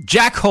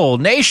 Jackhole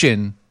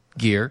Nation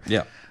gear.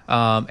 Yeah.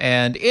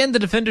 And in the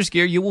Defenders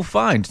gear, you will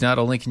find not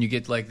only can you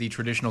get like the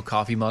traditional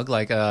coffee mug,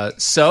 like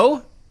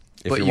so.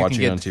 If you're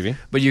watching on TV.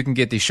 But you can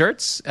get the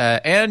shirts,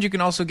 and you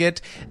can also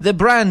get the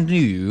brand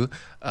new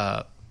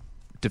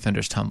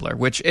Defenders tumbler,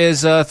 which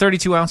is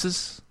 32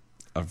 ounces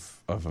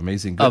of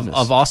amazing goodness.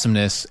 Of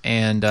awesomeness.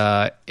 And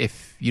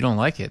if you don't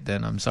like it,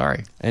 then I'm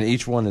sorry. And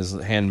each one is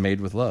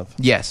handmade with love.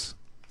 Yes.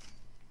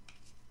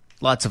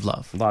 Lots of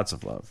love. Lots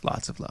of love.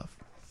 Lots of love.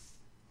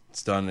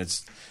 It's done.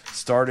 It's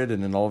started,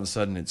 and then all of a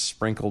sudden it's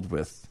sprinkled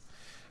with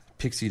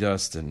pixie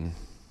dust and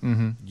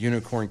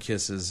unicorn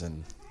kisses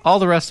and all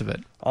the rest of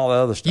it. All the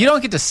other stuff. You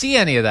don't get to see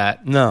any of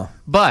that. No.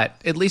 But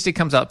at least it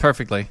comes out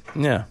perfectly.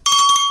 Yeah.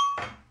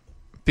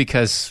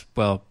 Because,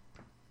 well,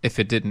 if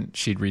it didn't,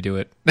 she'd redo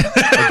it.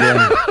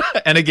 Again.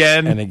 And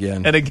again. And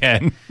again. And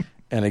again.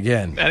 And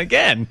again. And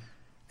again.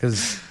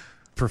 Because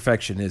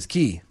perfection is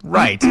key.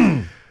 Right.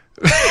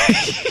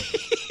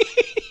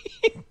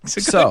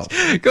 So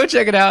go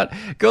check it out.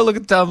 Go look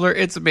at the Tumblr.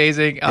 It's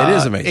amazing. It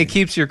is amazing. It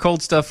keeps your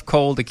cold stuff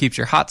cold. It keeps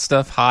your hot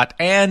stuff hot.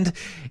 And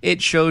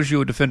it shows you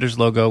a Defenders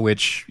logo,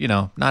 which,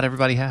 not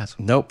everybody has.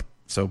 Nope.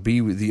 So be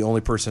the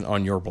only person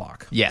on your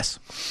block. Yes.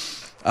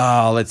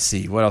 Let's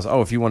see. What else?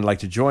 Oh, if you would like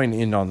to join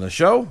in on the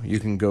show, you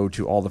can go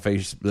to all the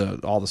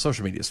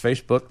social medias.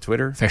 Facebook,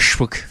 Twitter.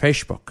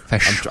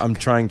 Facebook. I'm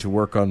trying to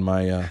work on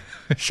my...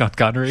 Sean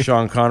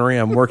Connery.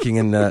 I'm working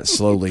in that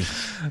slowly.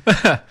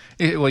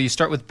 Well, you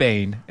start with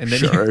Bane, and then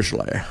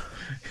seriously.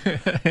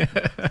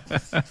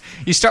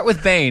 You start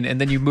with Bane, and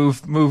then you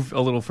move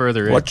a little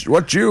further.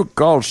 What you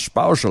call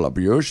spousal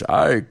abuse,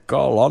 I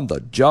call on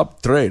the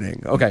job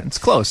training. Okay, it's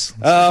close.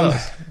 Go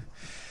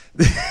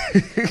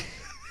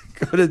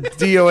to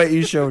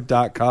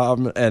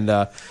DOAEshow.com and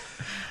at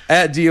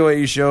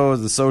DOAE Show,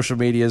 the social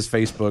medias,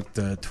 Facebook,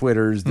 the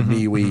Twitters, the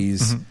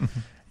MeWe's.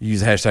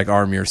 Use the hashtag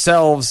arm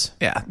yourselves.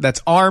 Yeah,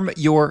 that's arm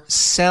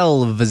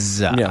yourselves.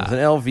 Yeah, with an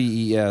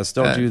LVES.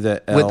 Don't do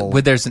the L.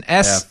 With there's an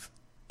S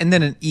and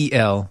then an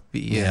ELVES.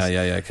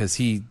 Yeah, because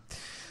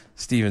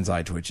Steven's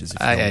eye twitches. If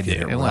you I don't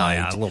get do. it Well, right.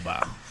 yeah, a little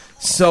bit.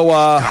 So,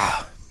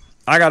 I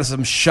got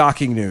some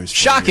shocking news.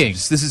 Shocking.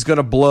 This is going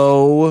to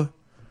blow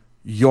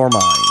your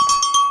mind.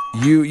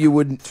 You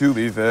would... To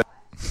be fair.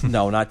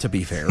 No, not to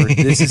be fair.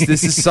 This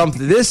is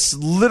something. This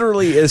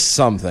literally is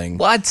something.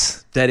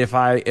 What? That if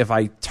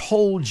I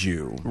told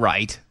you,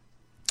 right,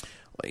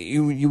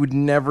 you would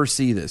never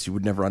see this. You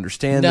would never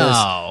understand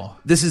No.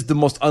 this. This is the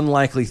most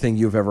unlikely thing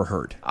you've ever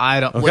heard.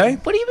 I don't. Okay.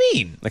 What do you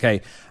mean?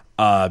 Okay.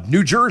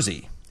 New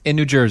Jersey. In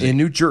New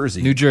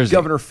Jersey.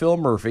 Governor Phil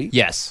Murphy.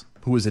 Yes.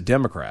 Who is a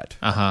Democrat.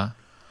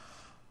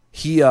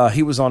 He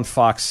was on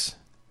Fox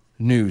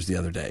News the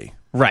other day.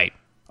 Right.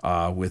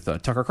 With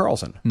Tucker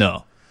Carlson.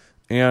 No.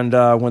 And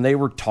when they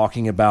were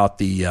talking about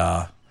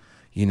the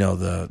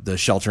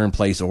shelter in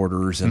place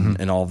orders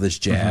and all this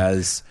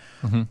jazz,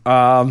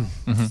 I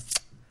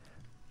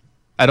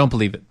don't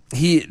believe it.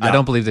 I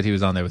don't believe that he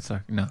was on there with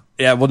Tucker. No.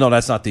 Yeah, well, no,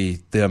 that's not the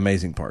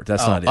amazing part.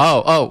 That's not it.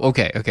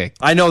 Okay.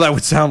 I know that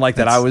would sound like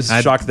that. I was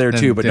shocked there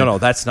too, but no,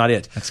 that's not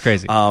it. That's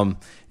crazy.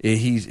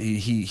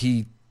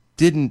 He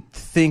didn't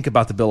think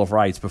about the Bill of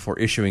Rights before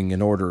issuing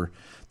an order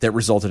that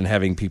resulted in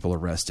having people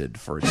arrested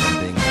for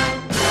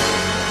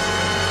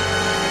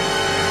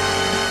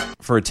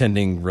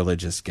attending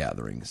religious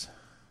gatherings.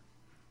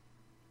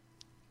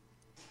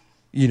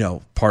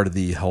 Part of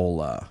the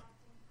whole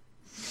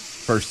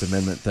First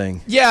Amendment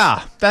thing.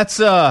 Yeah, that's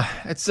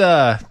it's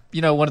one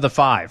of the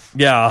five.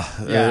 Yeah.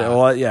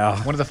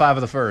 One of the five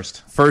of the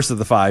first. First of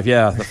the five,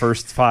 yeah. The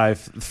first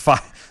five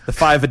the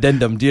five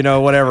addendum,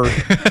 whatever.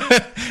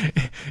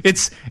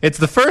 It's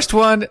the first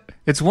one.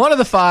 It's one of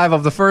the five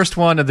of the first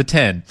one of the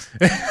 10.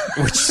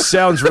 Which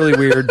sounds really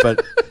weird,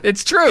 but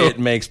it's true. It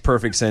makes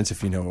perfect sense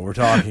if you know what we're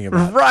talking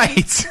about.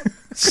 Right.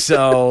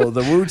 So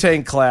the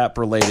Wu-Tang Clap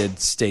related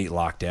state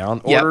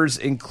lockdown orders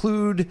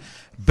include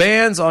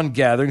bans on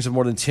gatherings of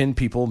more than 10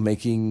 people,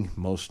 making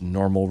most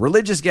normal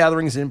religious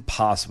gatherings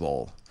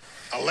impossible.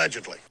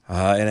 Allegedly.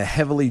 In a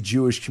heavily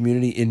Jewish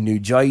community in New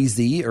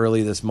Jersey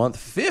early this month,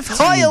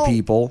 15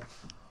 people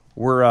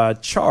were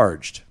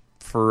charged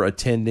for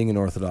attending an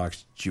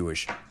Orthodox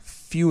Jewish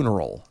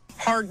funeral.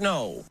 Hard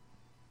no.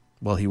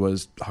 Well, he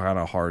was kind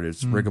of hard.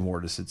 It's rigor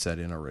mortis had set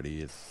in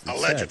already.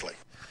 Allegedly.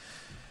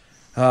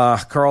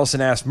 Carlson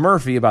asked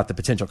Murphy about the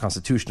potential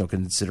constitutional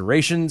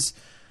considerations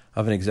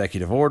of an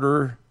executive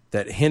order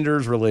that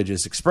hinders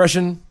religious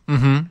expression.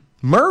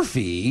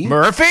 Murphy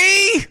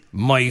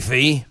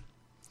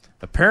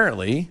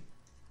apparently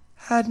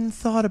hadn't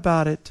thought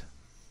about it.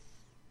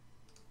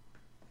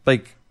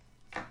 Like,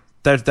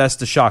 that's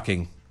the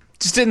shocking.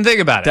 Just didn't think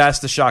about it. That's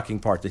the shocking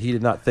part, that he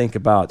did not think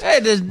about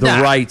the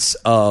rights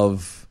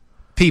of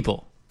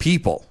people.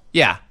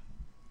 Yeah.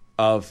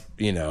 Of,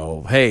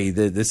 hey,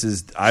 this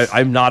is,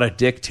 I'm not a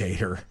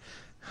dictator.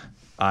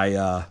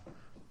 I'm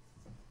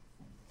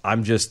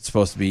just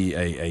supposed to be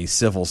a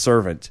civil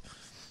servant.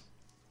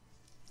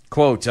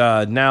 Quote,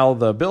 now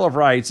the Bill of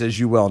Rights, as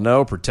you well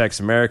know,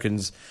 protects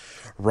Americans'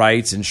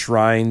 rights,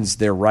 enshrines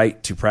their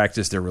right to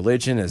practice their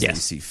religion as they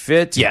see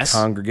fit, to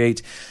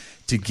congregate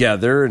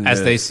together and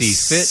as they see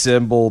fit,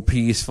 assemble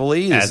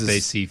peacefully as they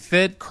see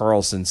fit,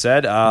 Carlson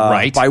said.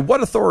 Right. By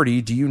what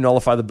authority do you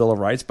nullify the Bill of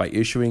Rights? By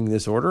issuing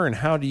this order, and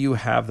how do you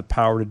have the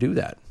power to do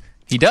that?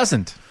 He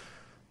doesn't.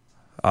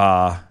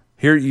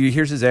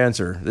 Here's his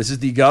answer. This is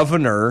the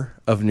governor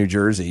of New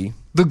Jersey.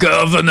 The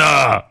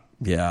governor.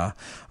 Yeah.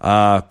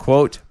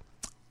 Quote,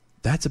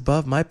 that's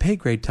above my pay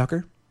grade,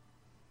 Tucker.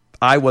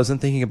 I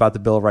wasn't thinking about the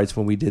Bill of Rights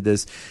when we did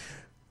this.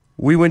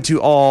 We went to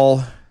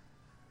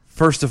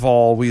first of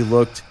all, we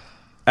looked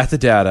at the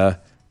data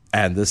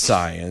and the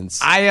science.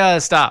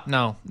 Stop.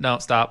 No,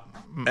 stop.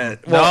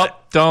 Nope,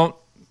 don't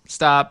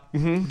stop.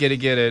 Get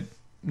it.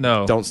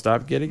 No. Don't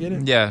stop, get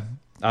it? Yeah.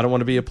 I don't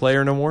want to be a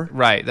player no more?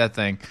 Right, that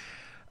thing.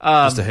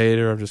 Just a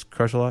hater, I just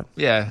crush a lot?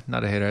 Yeah,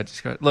 not a hater. I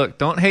just look,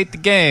 don't hate the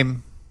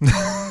game.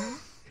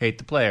 Hate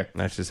the player.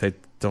 Actually, just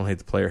don't hate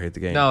the player, hate the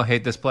game. No,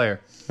 hate this player.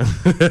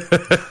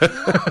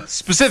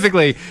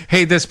 Specifically,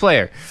 hate this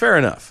player. Fair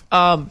enough.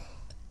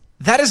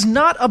 That is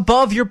not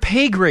above your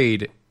pay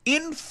grade.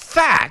 In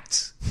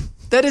fact,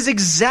 that is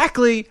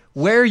exactly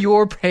where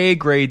your pay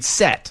grade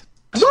set.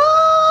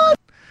 What?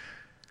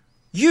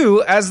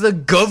 You, as the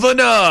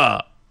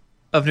governor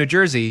of New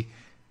Jersey,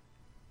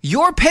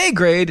 your pay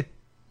grade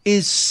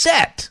is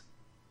set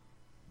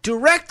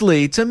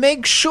directly to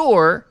make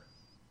sure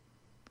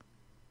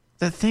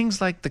that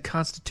things like the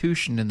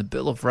Constitution and the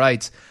Bill of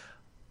Rights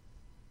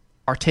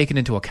are taken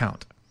into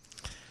account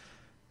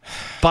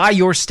by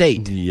your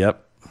state.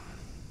 Yep.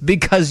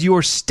 Because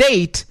your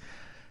state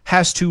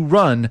has to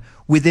run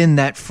within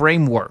that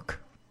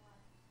framework,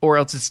 or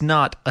else it's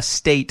not a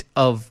state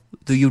of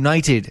the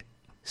United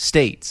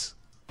States.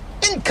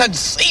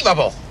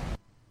 Inconceivable!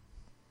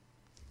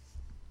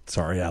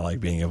 Sorry, I like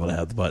being able to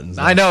have the buttons.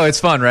 I know, it's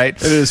fun, right?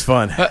 It is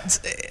fun.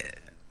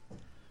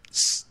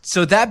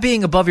 So that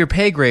being above your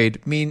pay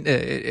grade,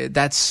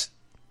 that's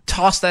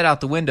toss that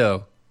out the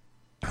window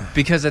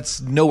because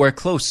it's nowhere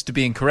close to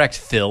being correct,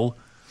 Phil.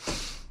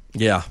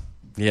 Yeah.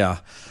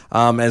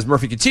 As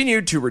Murphy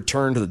continued to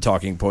return to the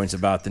talking points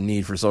about the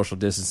need for social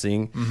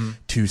distancing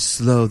to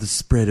slow the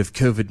spread of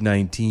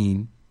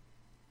COVID-19,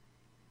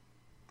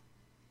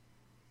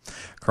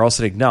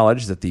 Carlson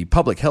acknowledged that the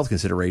public health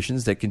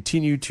considerations that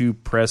continue to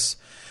press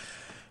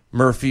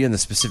Murphy and the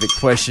specific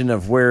question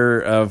of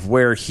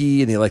where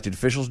he and the elected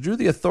officials drew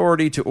the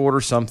authority to order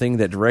something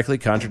that directly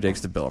contradicts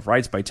the Bill of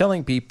Rights by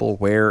telling people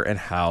where and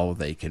how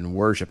they can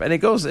worship. And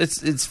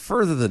it's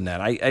further than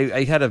that.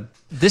 I had a...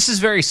 This is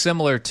very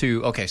similar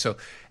to... Okay, so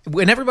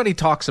when everybody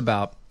talks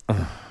about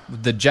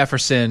the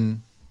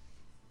Jefferson...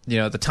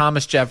 the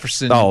Thomas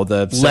Jefferson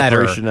the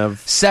letter,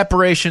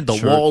 separation the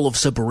wall of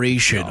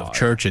separation of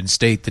church and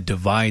state that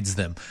divides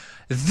them.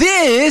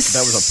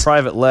 That was a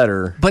private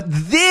letter. But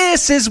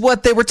this is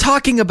what they were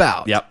talking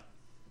about. Yep.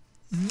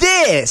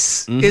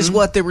 This is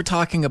what they were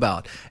talking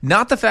about.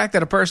 Not the fact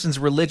that a person's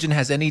religion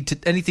has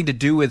anything to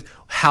do with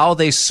how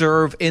they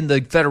serve in the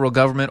federal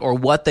government or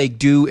what they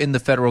do in the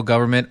federal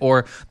government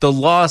or the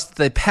laws that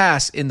they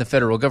pass in the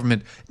federal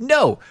government.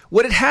 No,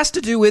 what it has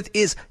to do with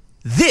is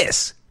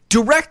this.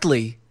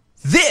 Directly,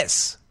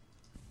 this.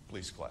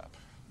 Please clap.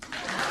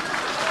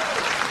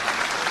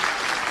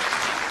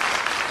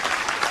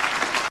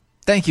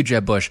 Thank you,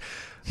 Jeb Bush.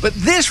 But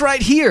this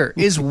right here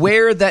is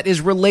where that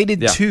is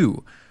related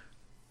to.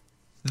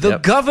 The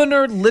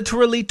governor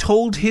literally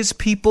told his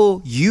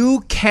people,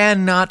 you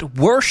cannot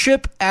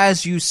worship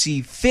as you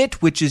see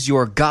fit, which is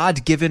your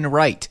God-given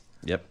right.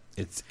 Yep.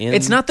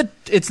 It's not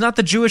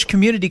the Jewish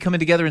community coming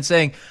together and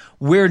saying,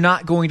 we're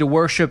not going to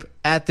worship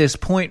at this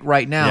point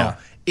right now. Yeah.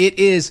 It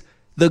is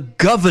the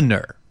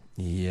governor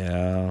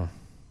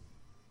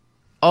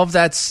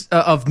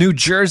of New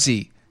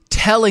Jersey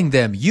telling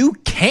them, you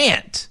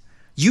can't.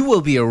 You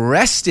will be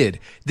arrested.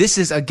 This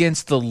is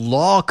against the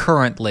law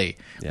currently,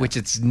 which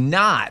it's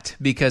not,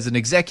 because an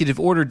executive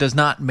order does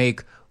not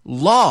make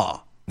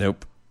law.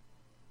 Nope.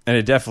 And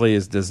it definitely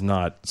does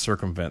not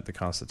circumvent the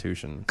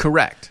Constitution.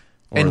 Correct.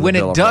 And when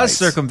it does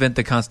circumvent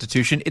the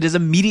Constitution, it is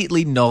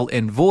immediately null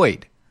and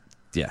void.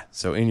 Yeah.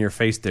 So in your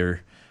face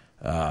there,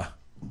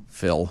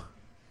 Phil.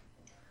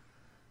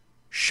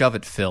 Shove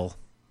it, Phil.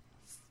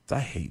 I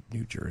hate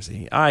New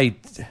Jersey.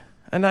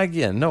 And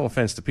again, no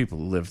offense to people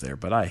who live there,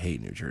 but I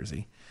hate New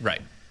Jersey.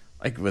 Right.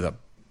 Like with a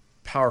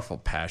powerful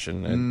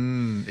passion.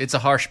 And it's a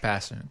harsh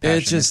passion.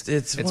 It's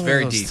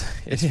very deep.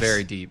 It's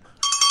very deep.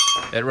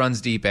 It runs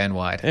deep and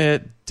wide.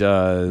 It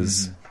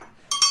does.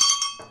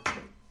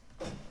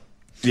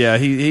 Yeah,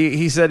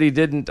 he said he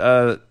didn't. He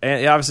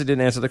obviously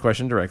didn't answer the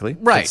question directly.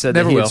 Right. It said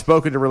that he had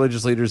spoken to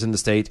religious leaders in the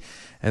state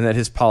and that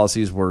his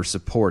policies were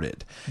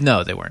supported.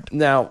 No, they weren't.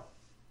 Now,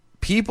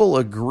 people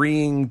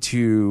agreeing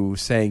to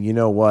saying, you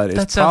know what,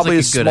 it's probably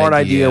a smart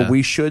idea.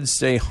 We should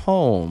stay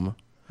home.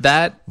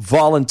 That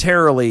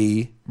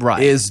voluntarily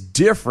is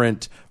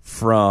different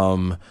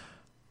from,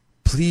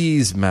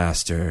 please,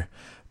 master,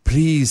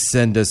 please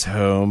send us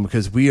home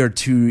because we are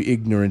too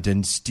ignorant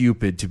and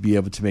stupid to be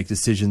able to make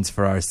decisions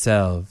for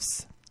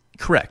ourselves.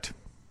 Correct.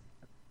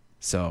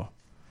 So.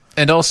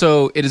 And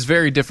also, it is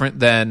very different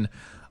than,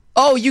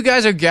 oh, you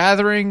guys are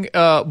gathering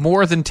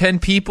more than 10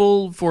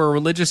 people for a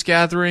religious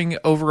gathering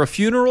over a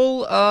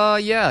funeral?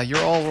 Yeah,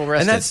 you're all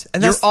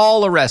arrested. You're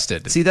all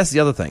arrested. See, that's the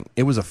other thing.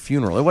 It was a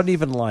funeral. It wasn't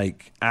even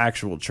like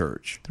actual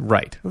church.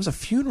 Right. It was a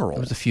funeral. It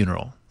was a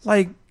funeral.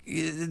 Like,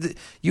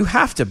 you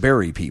have to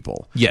bury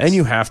people. Yes. And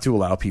you have to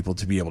allow people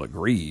to be able to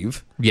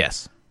grieve.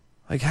 Yes.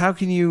 Like, how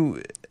can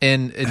you...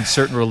 In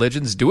certain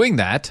religions, doing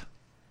that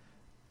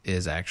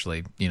is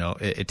actually,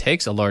 it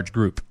takes a large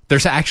group.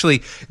 There's actually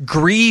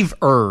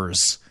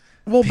grievers.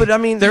 Well, but I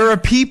mean, there are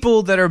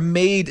people that are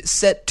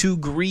set to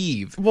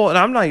grieve. Well, and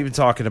I'm not even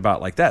talking about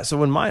like that. So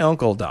when my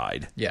uncle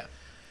died, yeah,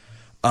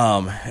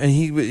 and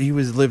he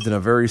lived in a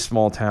very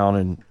small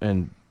town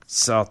in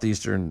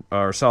southwestern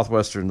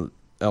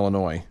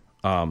Illinois,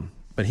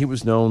 but he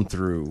was known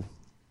through,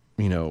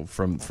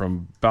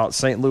 from about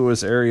St.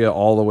 Louis area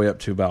all the way up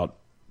to about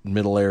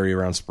middle area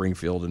around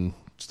Springfield and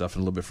stuff,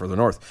 and a little bit further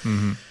north.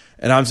 Mm-hmm.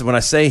 And when I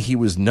say he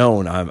was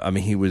known, I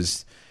mean he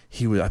was.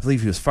 I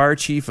believe he was fire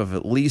chief of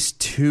at least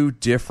 2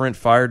 different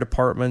fire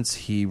departments.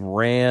 He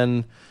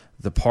ran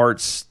the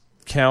parts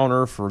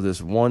counter for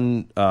this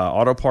one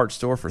auto parts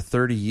store for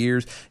 30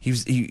 years.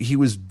 He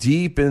was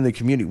deep in the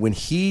community. When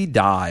he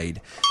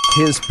died,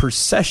 his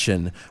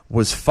procession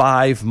was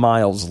 5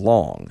 miles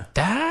long.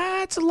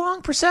 That's a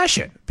long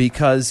procession.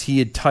 Because he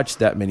had touched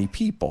that many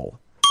people.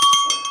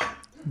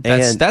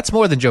 That's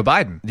more than Joe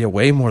Biden. Yeah,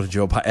 way more than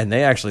Joe Biden. And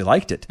they actually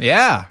liked it.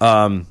 Yeah.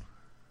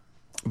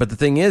 But the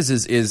thing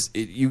is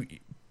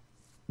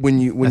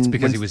when that's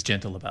because he was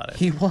gentle about it.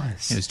 He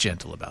was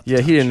gentle about it.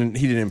 Yeah, he didn't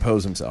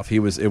impose himself. It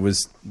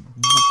was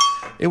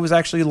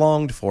actually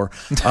longed for.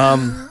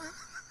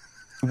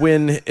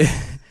 When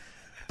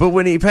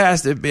he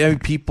passed,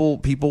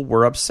 people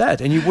were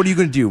upset. And what are you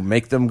going to do?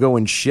 Make them go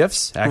in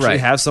shifts? Actually,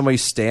 have somebody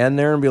stand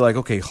there and be like,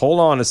 okay, hold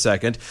on a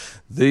second.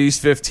 These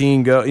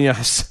 15 go. A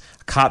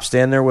cop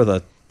stand there with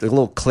a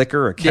little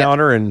clicker, a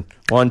counter, and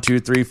 1, 2,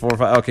 3, 4,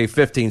 5. Okay,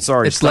 15.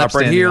 Sorry, it's stop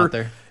right here. Out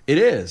there. It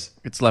is.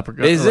 It's leopard.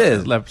 It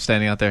is leopard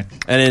standing out there,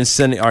 and then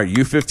sending. All right,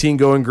 you 15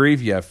 go and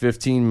grieve. You have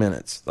 15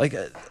 minutes. Like,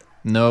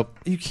 nope,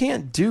 you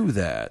can't do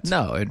that.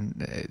 No,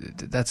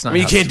 that's not. I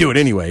mean, you can't do it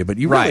anyway, but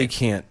you really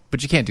can't.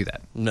 But you can't do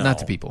that. No. Not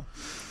to people.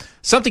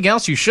 Something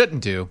else you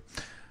shouldn't do.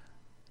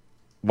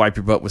 Wipe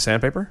your butt with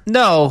sandpaper?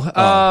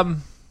 No.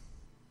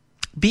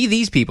 Be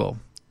these people.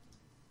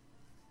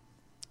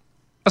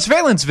 A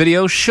surveillance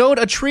video showed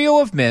a trio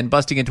of men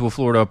busting into a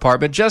Florida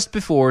apartment just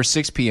before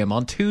 6 p.m.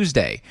 on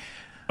Tuesday.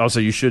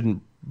 Also, you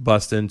shouldn't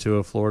bust into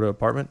a Florida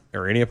apartment,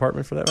 or any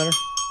apartment for that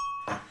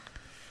matter.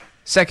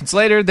 Seconds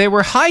later, they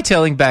were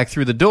hightailing back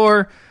through the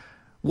door.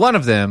 One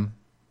of them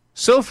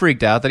so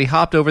freaked out that he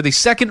hopped over the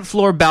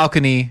second-floor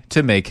balcony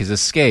to make his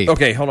escape.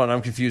 Okay, hold on.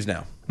 I'm confused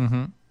now.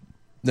 Mm-hmm.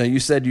 Now,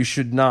 you said you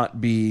should not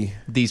be...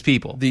 These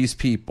people.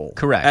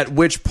 Correct. At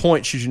which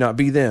point should you not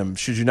be them?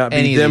 Should you not be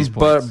Any them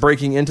but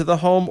breaking into the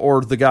home,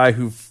 or the guy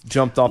who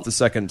jumped off the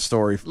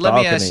second-story balcony Let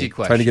me ask you a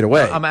question. trying to get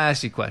away? I'm going to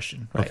ask you a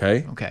question.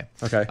 Right? Okay.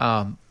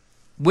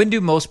 When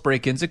do most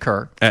break-ins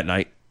occur? At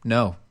night.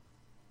 No.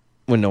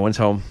 When no one's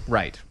home.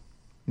 Right.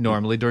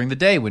 Normally during the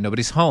day when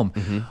nobody's home.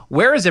 Mm-hmm.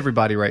 Where is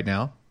everybody right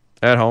now?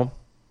 At home.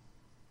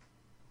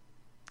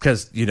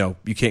 Because, you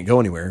can't go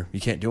anywhere. You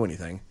can't do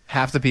anything.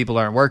 Half the people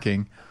aren't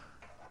working.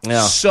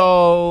 Yeah.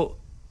 So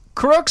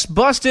crooks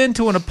bust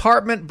into an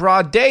apartment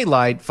broad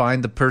daylight,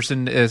 find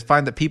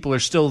that people are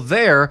still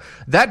there.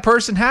 That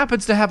person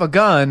happens to have a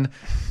gun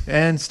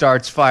and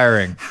starts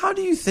firing. How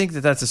do you think that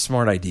that's a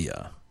smart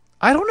idea?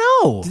 I don't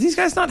know. Do these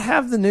guys not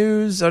have the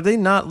news? Are they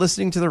not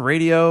listening to the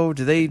radio?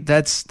 Do they?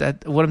 That's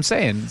what I'm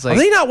saying. It's like, are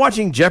they not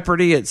watching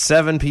Jeopardy at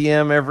 7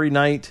 p.m. every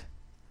night?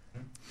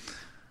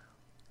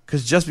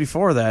 Because just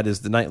before that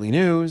is the nightly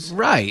news.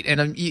 Right.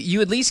 And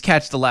you at least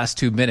catch the last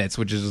 2 minutes,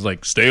 which is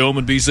like, stay home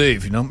and be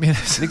safe.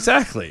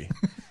 Exactly.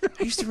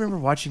 I used to remember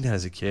watching that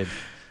as a kid.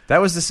 That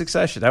was the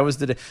Succession. That was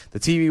the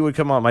TV would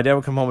come on. My dad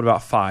would come home at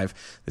about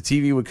 5. The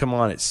TV would come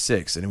on at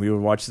 6, and we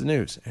would watch the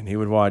news. And he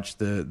would watch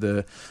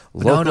the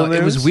local news.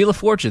 It was Wheel of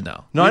Fortune,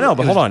 though. No, I know,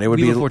 but hold on. It would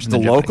be the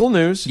local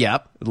news.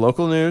 Yep.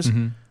 Local news.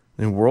 Mm-hmm.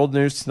 And World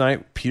News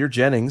Tonight, Peter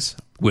Jennings.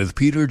 With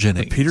Peter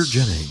Jennings. Peter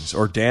Jennings.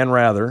 Or Dan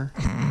Rather.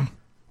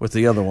 With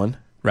the other one.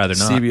 Rather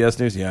not. CBS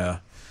News, yeah.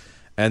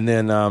 And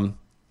then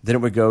it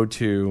would go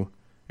to,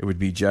 it would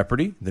be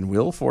Jeopardy, then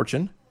Wheel of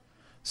Fortune,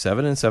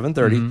 7 and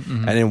 7:30,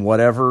 and then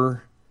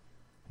whatever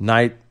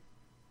night.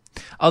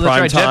 Oh, that's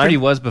right. Jeopardy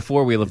was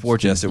before Wheel of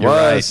Fortune. Yes, it You're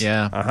was. Right.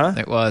 Yeah,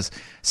 it was.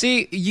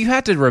 See, you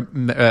had to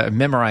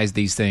memorize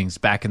these things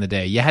back in the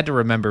day. You had to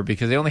remember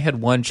because they only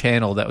had one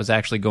channel that was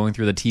actually going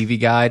through the TV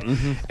guide,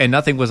 and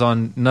nothing was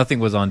on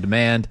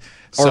demand.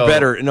 Or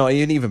better, no,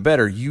 even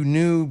better. You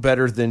knew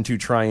better than to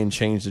try and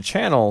change the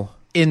channel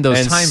in those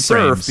and time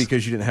surf frames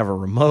because you didn't have a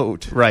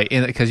remote, right?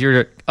 Because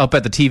you're up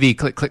at the TV,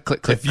 click, click,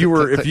 click, click. If you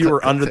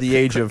were under the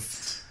age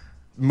of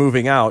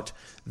moving out,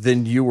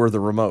 then you were the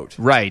remote.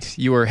 Right.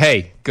 You were,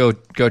 hey, go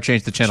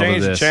change the channel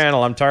Change to this. the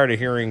channel. I'm tired of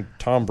hearing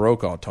Tom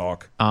Brokaw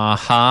talk.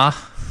 Uh-huh.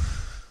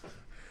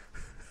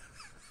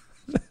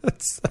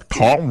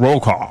 Tom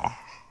Brokaw.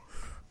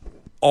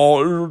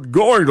 Oh,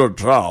 going to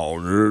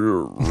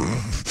town.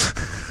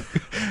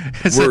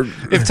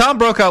 If Tom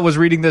Brokaw was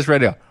reading this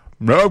right now,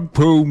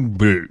 Neptune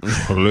Beach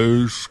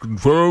police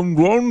confirmed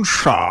one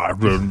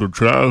shot in the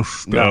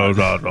chest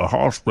at the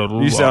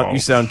hospital. You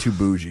sound too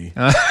bougie.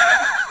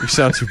 You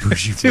sound too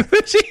bougie.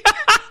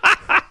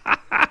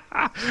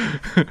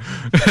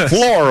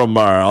 Florida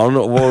man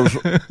was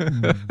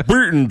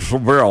beaten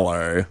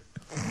severely.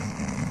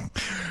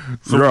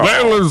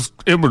 Surveillance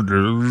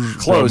images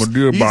Close. from a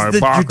nearby You're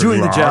parking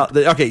doing the lot.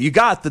 jowl. Okay, you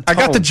got the tone. I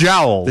got the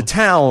jowl. The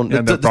town.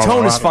 Yeah, The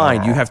tone is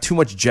fine. You have too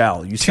much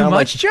jowl. You Too sound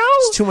much like jowl?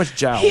 It's too much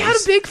jowl. He had a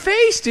big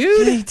face,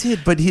 dude. Yeah, he did,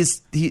 but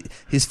his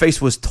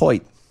face was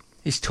toy.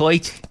 He's toy.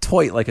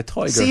 Toy, like a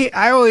toy. See,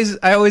 I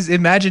always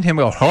imagine him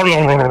go.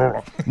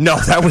 No,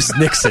 that was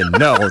Nixon.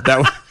 No, that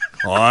was.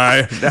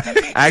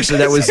 Actually,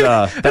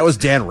 that was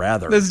Dan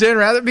Rather. That's Dan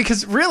Rather,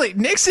 because really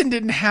Nixon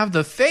didn't have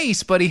the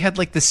face, but he had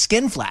like the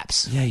skin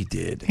flaps. Yeah, he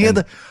did. He had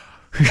the.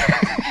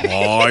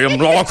 I am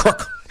Law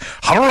Crook.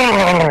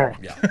 Yeah.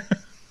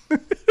 God,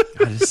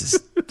 this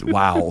is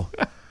wow.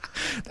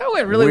 That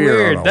went really We're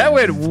weird. on a That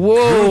went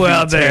whoa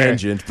out there.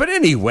 Tangent. But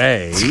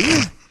anyway,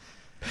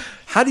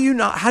 how do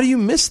you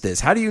miss this?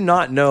 How do you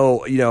not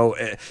know?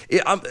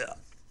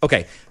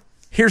 Okay.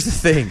 Here's the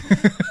thing.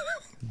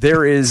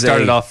 There is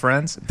Started off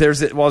Friends. I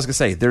was gonna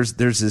say there's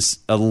this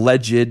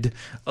alleged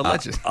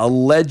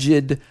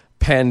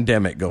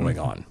pandemic going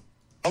on.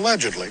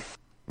 Allegedly.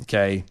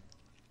 Okay.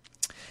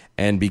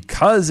 And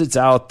because it's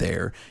out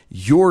there,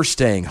 you're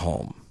staying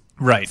home.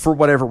 Right. For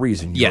whatever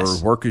reason. Yes.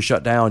 Your work is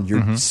shut down,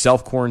 you're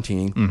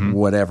self-quarantining,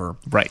 whatever.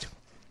 Right.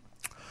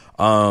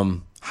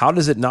 How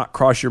does it not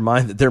cross your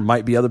mind that there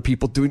might be other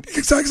people doing the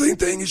exact same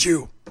thing as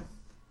you?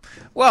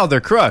 Well,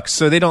 they're crooks,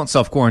 so they don't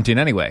self-quarantine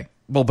anyway.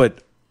 Well,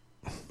 but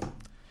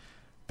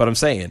I'm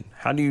saying,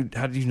 how do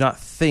you not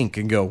think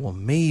and go, well,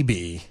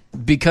 maybe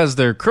Because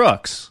they're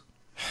crooks.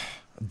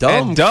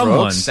 dumb Dumb crooks,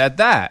 ones at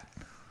that.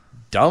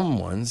 dumb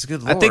ones?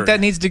 Good Lord. I think that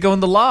needs to go in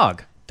the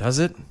log. Does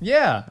it?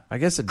 Yeah. I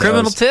guess it does.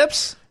 Criminal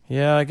tips?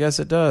 Yeah, I guess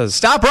it does.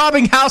 Stop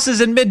robbing houses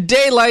in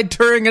mid-daylight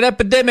during an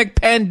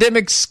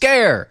pandemic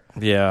scare.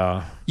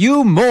 Yeah.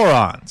 You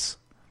morons.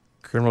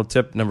 Criminal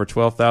tip number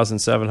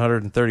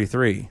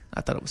 12,733.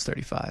 I thought it was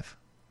 35.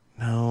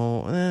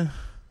 No.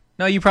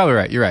 No, you're probably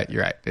right. You're right.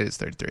 It is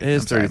 33. It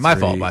is I'm sorry.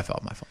 33. My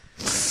fault.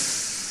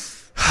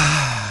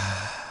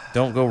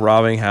 Don't go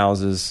robbing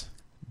houses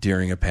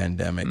during a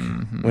pandemic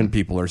when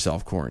people are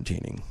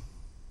self-quarantining.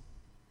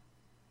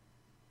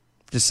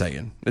 Just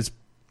saying. It's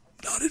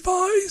not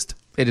advised.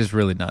 It is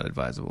really not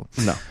advisable.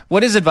 No.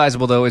 What is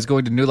advisable, though, is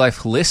going to New Life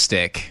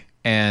Holistic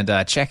and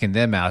checking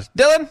them out.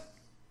 Dylan?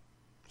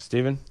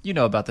 Steven? You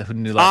know about the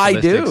New Life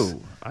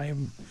Holistics. I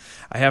do.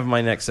 I have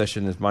my next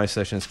session. My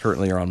sessions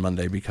currently are on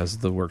Monday because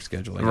of the work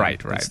scheduling,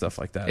 Right. and stuff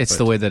like that. It's But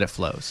the way that it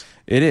flows.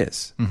 it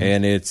is,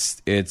 and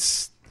it's.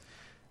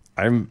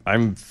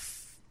 I'm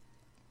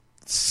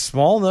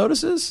small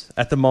notices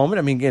at the moment.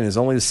 I mean, again, it's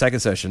only the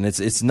second session.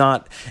 It's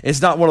not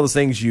one of those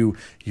things you'll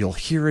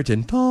hear it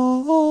and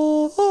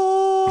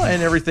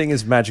everything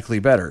is magically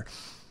better.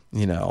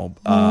 Yeah.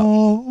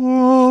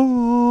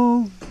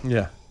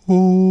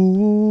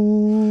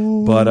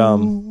 But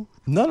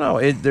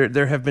no.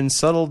 There have been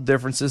subtle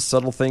differences,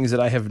 subtle things that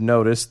I have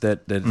noticed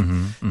that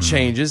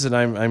changes, and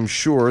I'm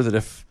sure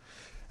that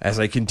as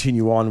I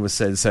continue on with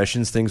said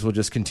sessions, things will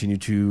just continue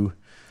to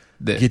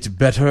get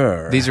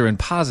better. These are in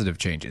positive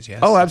changes, yes?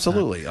 Oh,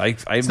 absolutely.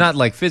 It's not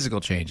like physical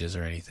changes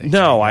or anything.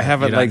 No, I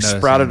haven't You're not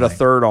sprouted a noticing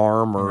third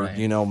arm or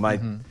Right. my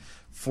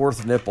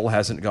fourth nipple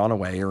hasn't gone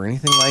away or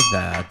anything like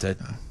that.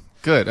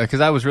 Good, because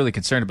I was really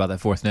concerned about that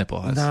fourth nipple.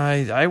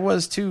 I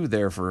was too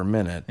there for a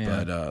minute,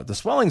 but the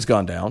swelling's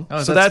gone down.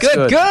 Oh, so that's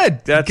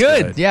good. That's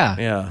good.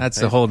 Yeah. That's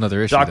a whole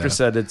nother issue, Doctor though.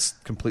 said it's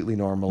completely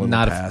normal.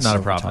 Not the a- past not a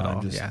over problem at time.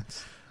 all, Just, yeah.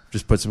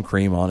 just put some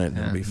cream on it and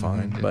it'll be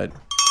fine. But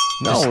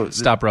Just no,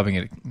 stop rubbing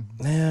it.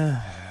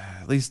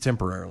 at least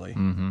temporarily.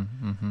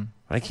 But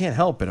I can't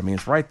help it. I mean,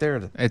 it's right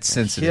there. It's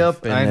sensitive.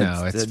 Hip and I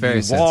know. It's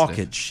very you walk,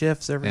 sensitive. it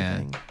shifts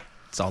everything. Yeah.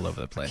 It's all over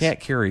the place. Can't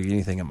carry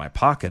anything in my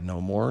pocket no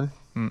more.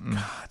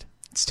 God,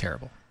 it's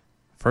terrible.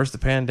 First the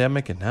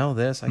pandemic and now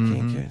this. I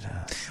can't get.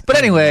 But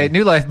anyway,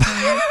 New Life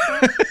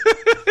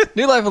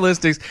New Life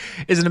Holistics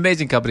is an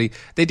amazing company.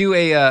 They do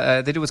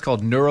what's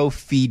called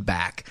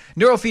neurofeedback.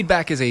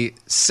 Neurofeedback is a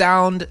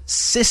sound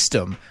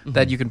system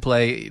that you can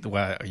play.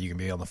 Well, you can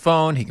be on the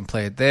phone. He can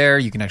play it there.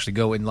 You can actually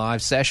go in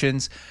live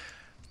sessions.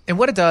 And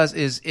what it does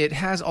is it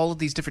has all of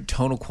these different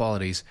tonal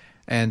qualities.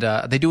 And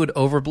they do an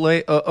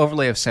overlay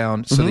of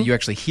sound so that you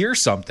actually hear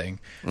something.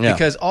 Yeah.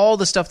 Because all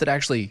the stuff that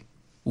actually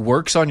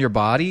works on your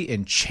body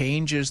and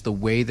changes the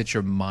way that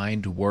your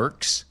mind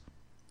works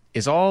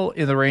is all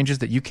in the ranges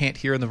that you can't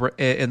hear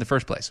in the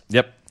first place.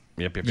 Yep.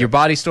 Your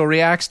body still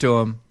reacts to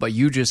them, but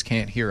you just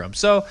can't hear them.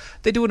 So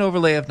they do an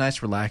overlay of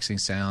nice, relaxing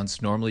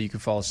sounds. Normally, you can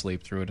fall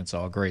asleep through it. It's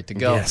all great to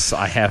go. Yes,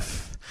 I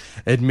have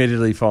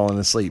admittedly fallen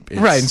asleep.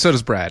 Right, and so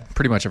does Brad,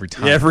 pretty much every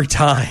time. Every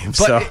time. But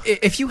So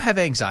if you have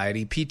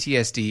anxiety,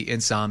 PTSD,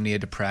 insomnia,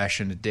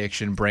 depression,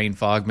 addiction, brain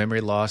fog,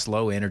 memory loss,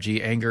 low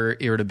energy, anger,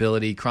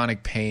 irritability,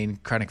 chronic pain,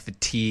 chronic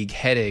fatigue,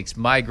 headaches,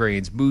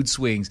 migraines, mood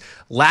swings,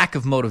 lack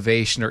of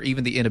motivation, or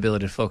even the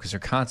inability to focus or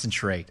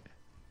concentrate,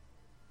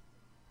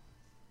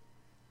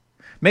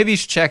 maybe you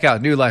should check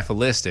out New Life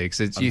Holistics.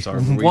 It's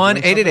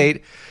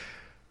 1-888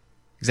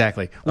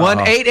 exactly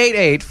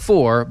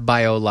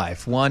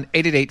 1-888-4-BIO-LIFE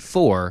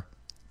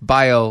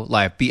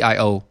 1-888-4-BIO-LIFE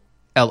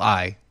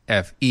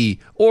BIOLIFE,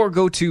 or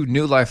go to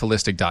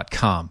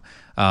newlifeholistic.com.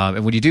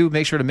 And when you do,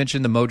 make sure to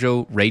mention the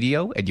Mojo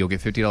Radio, and you'll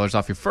get $50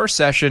 off your first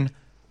session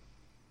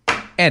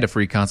and a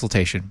free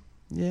consultation.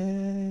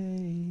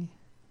 Yay.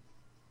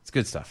 It's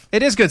good stuff.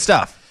 It is good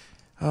stuff.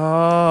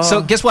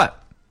 So guess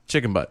what?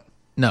 Chicken butt.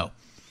 No.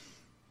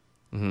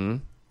 Mm-hmm.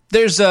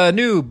 There's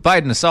new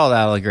Biden assault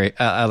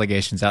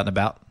allegations out and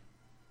about.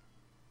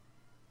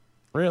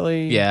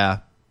 Really? Yeah.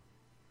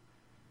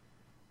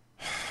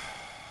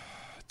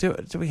 Do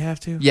we have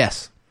to?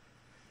 Yes.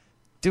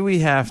 Do we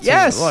have to?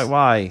 Yes.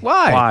 Why?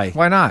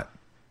 Why not?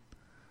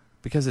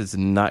 Because it's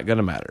not going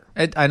to matter.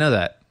 I know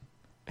that.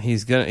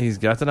 He's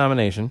got the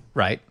nomination.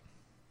 Right.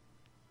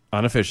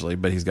 Unofficially,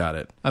 but he's got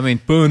it. I mean,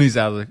 Booney's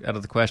out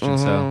of the question,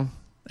 so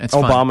it's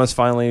Obama's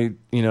finally,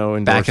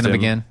 endorsed backing him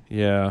again.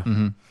 Yeah.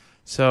 Mm-hmm.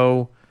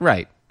 So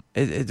right.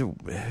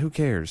 Who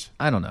cares?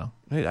 I don't know.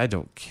 I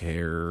don't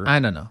care. I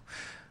don't know.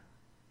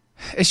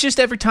 It's just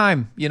every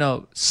time,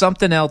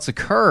 something else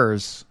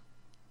occurs,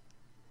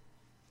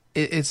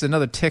 it's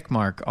another tick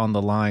mark on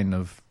the line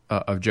of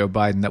Joe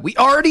Biden that we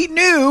already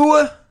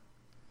knew.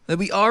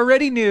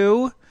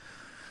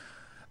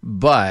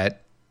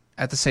 But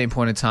at the same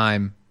point in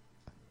time,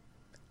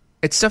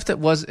 it's stuff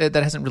that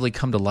hasn't really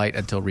come to light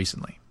until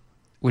recently,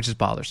 which is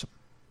bothersome.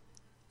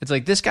 It's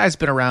like this guy's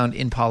been around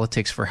in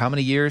politics for how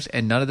many years,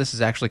 and none of this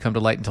has actually come to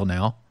light until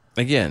now.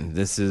 Again,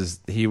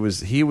 he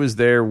was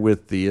there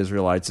with the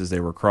Israelites as they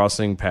were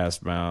crossing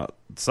past Mount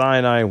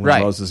Sinai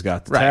when Moses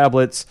got the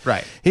tablets.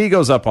 Right. He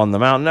goes up on the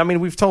mountain. I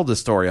mean, we've told this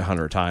story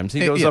 100 times.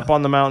 He goes up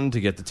on the mountain to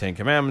get the 10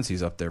 Commandments.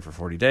 He's up there for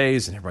 40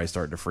 days, and everybody's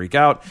starting to freak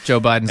out.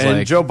 Joe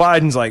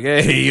Biden's like,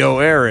 hey, yo,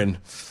 Aaron,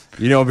 it'd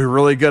be a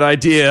really good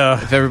idea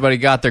if everybody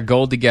got their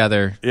gold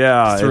together.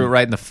 Yeah. Threw it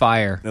right in the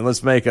fire. And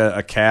let's make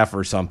a calf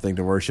or something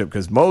to worship,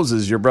 because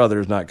Moses, your brother,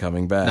 is not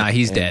coming back. Nah,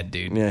 he's dead,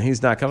 dude. Yeah,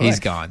 he's not coming back. He's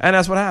gone. And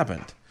that's what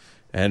happened.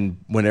 And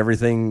when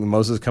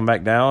Moses come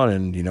back down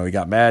and, he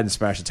got mad and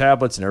smashed the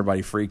tablets and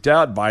everybody freaked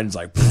out, Biden's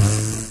like,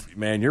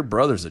 man, your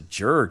brother's a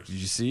jerk. Did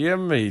you see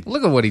him?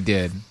 Look at what he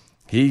did.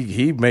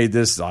 He made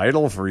this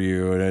idol for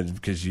you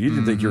because you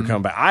didn't think you were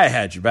coming back. I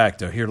had you back,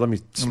 though. Here, let me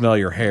smell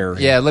your hair.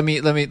 Yeah, let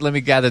me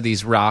gather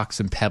these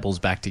rocks and pebbles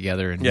back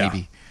together and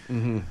maybe.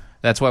 Mm-hmm.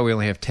 That's why we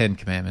only have 10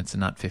 commandments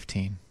and not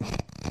 15.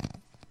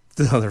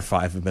 The other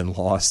 5 have been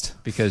lost.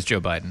 Because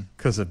Joe Biden.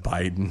 Because of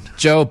Biden.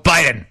 Joe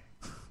Biden!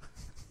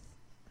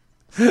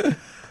 Yeah,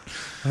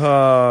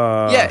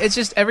 it's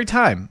just every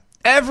time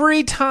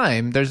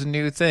there's a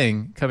new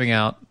thing coming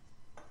out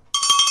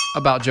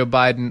about Joe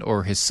Biden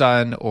or his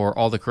son or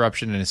all the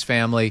corruption in his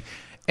family,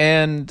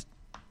 and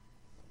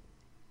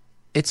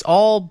it's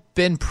all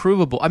been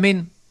provable. I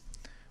mean,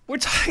 we're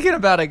talking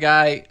about a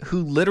guy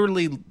who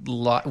literally,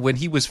 when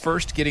he was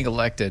first getting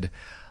elected,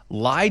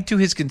 lied to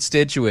his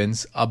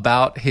constituents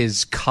about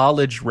his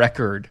college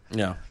record.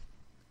 Yeah.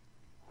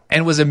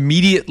 And was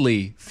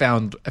immediately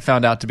found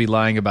out to be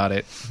lying about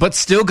it, but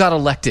still got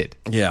elected.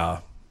 Yeah.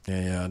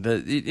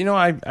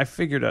 I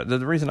figured out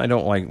the reason I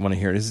don't want to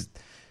hear it is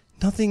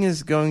nothing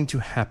is going to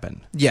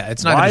happen. Yeah,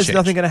 it's not. Why gonna is change.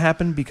 nothing going to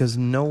happen? Because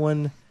no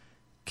one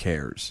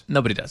cares.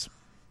 Nobody does.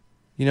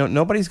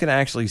 Nobody's going to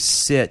actually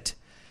sit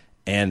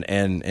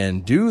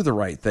and do the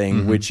right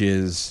thing, which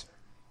is,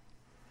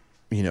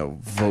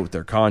 vote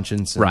their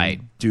conscience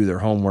and do their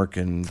homework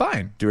and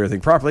do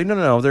everything properly.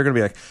 No. They're going to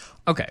be like,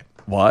 okay.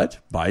 What?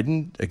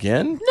 Biden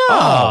again? No.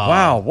 Oh,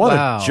 wow. What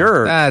a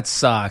jerk. That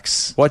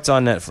sucks. What's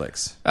on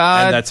Netflix?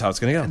 And that's how it's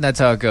going to go. And that's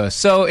how it goes.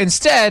 So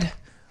instead,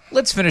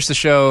 let's finish the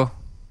show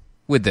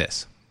with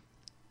this.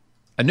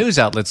 A news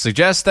outlet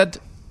suggests that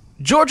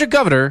Georgia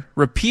governor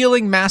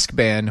repealing mask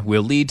ban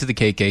will lead to the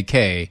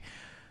KKK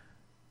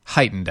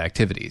heightened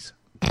activities.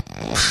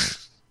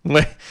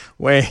 Wait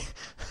a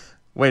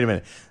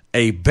minute.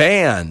 A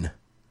ban?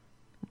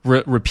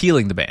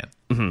 Repealing the ban.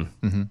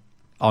 Mm-hmm. Mm-hmm.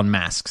 On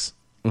masks.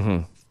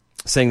 Mm-hmm.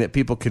 Saying that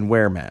people can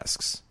wear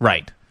masks.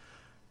 Right.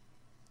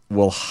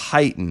 Will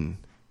heighten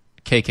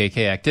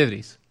KKK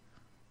activities.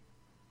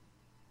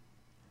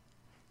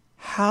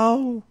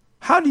 How's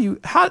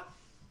that?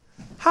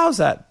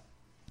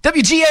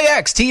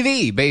 WGAX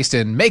TV, based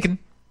in Macon,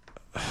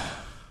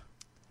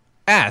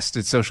 asked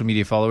its social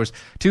media followers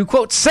to,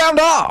 quote,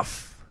 sound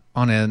off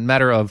on a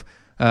matter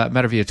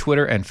via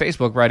Twitter and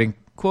Facebook, writing,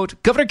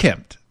 quote, Governor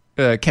Kemp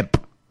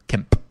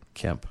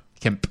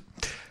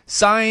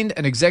signed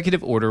an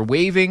executive order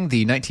waiving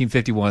the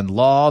 1951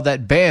 law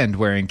that banned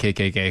wearing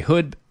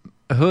KKK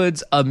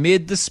hoods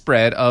amid the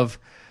spread of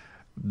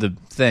the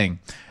thing.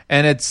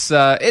 And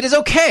it is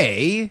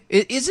okay.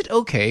 Is it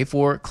okay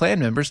for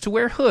Klan members to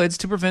wear hoods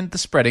to prevent the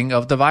spreading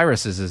of the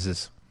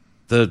viruses?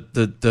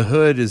 The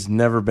hood has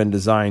never been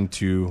designed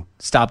to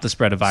stop the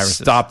spread of viruses.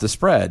 Stop the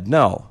spread.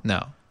 No.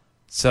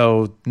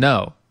 So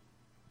no.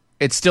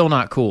 It's still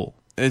not cool.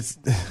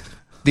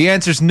 The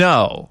answer's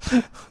no.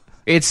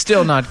 It's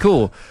still not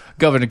cool.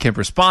 Governor Kemp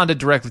responded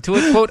directly to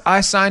it. Quote,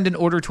 I signed an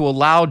order to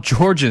allow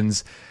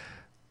Georgians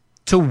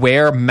to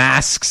wear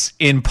masks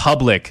in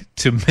public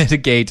to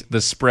mitigate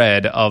the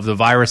spread of the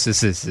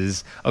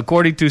viruses,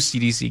 according to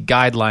CDC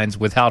guidelines,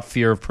 without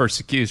fear of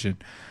persecution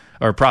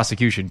or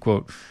prosecution.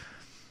 Quote,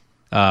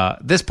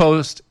 this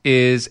post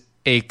is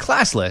a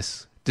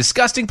classless,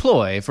 disgusting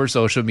ploy for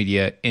social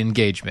media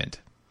engagement.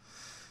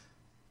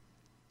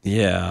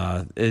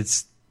 Yeah,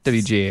 it's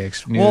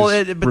WGAX News.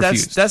 Well, but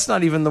refused. that's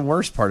not even the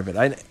worst part of it.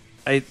 I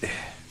ain't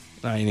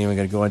even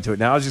going to go into it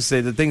now. I was just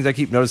say the things I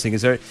keep noticing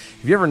is have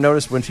you ever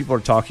noticed when people are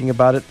talking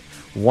about it,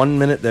 1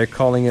 minute they're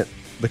calling it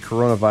the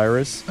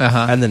coronavirus,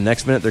 and the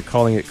next minute they're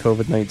calling it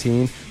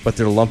COVID-19, but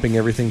they're lumping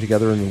everything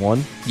together into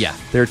one? Yeah.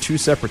 They're two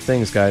separate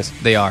things, guys.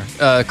 They are.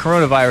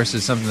 Coronavirus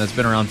is something that's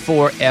been around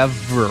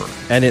forever.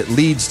 And it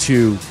leads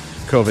to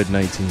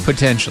COVID-19.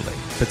 Potentially.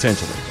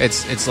 Potentially.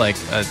 It's like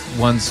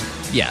one's...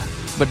 Yeah,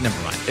 but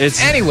never mind.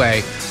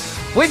 Anyway,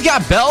 we've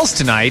got bells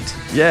tonight.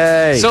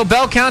 Yay. So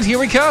bell count, here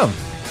we come.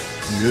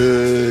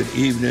 Good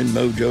evening,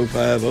 Mojo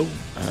 50.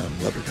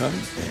 I'm Leprechaun,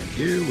 and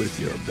here with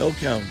your bell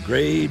count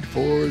grade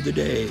for the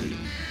day.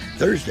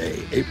 Thursday,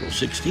 April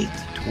 16th,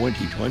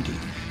 2020.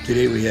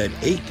 Today we had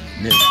 8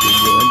 missed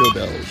innuendo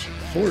bells,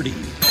 40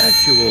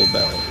 actual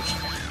bells,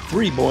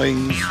 3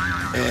 boings,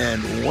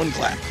 and 1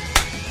 clap.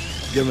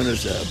 Giving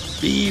us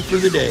a B for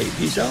the day.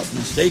 Peace out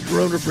and stay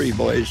corona-free,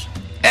 boys.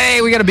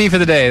 Hey, we got a B for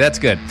the day. That's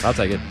good. I'll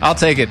take it. I'll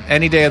take it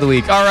any day of the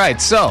week. All right,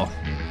 so,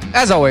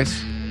 as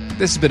always,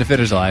 this has been A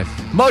Fitter's Life.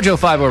 Mojo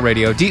 50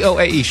 Radio,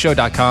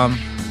 DOAEshow.com,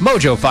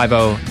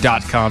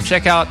 Mojo50.com.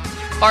 Check out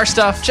our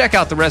stuff. Check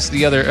out the rest of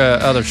the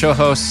other show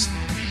hosts.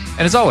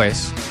 And as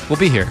always, we'll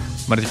be here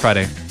Monday through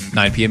Friday,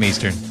 9 p.m.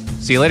 Eastern.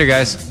 See you later,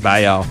 guys.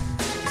 Bye, y'all.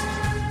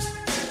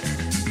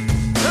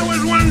 That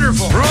was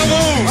wonderful. Bravo!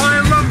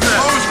 I loved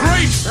that. Oh, it was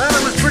great. Well,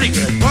 it was pretty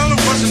good. Well,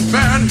 it wasn't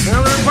bad.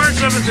 Well, there were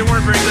parts of it that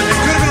weren't very good. It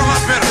could have been a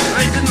lot better.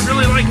 I didn't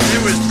really like it.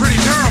 It was pretty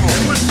terrible.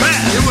 It was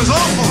bad. It was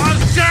awful. It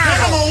was terrible.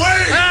 Get him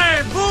away!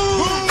 Hey,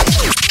 boo!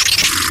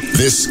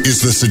 This is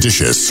the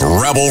seditious,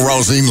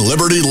 rabble-rousing,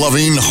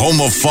 liberty-loving,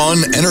 home of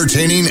fun,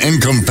 entertaining, and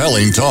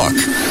compelling talk.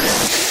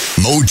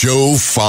 Mojo 50.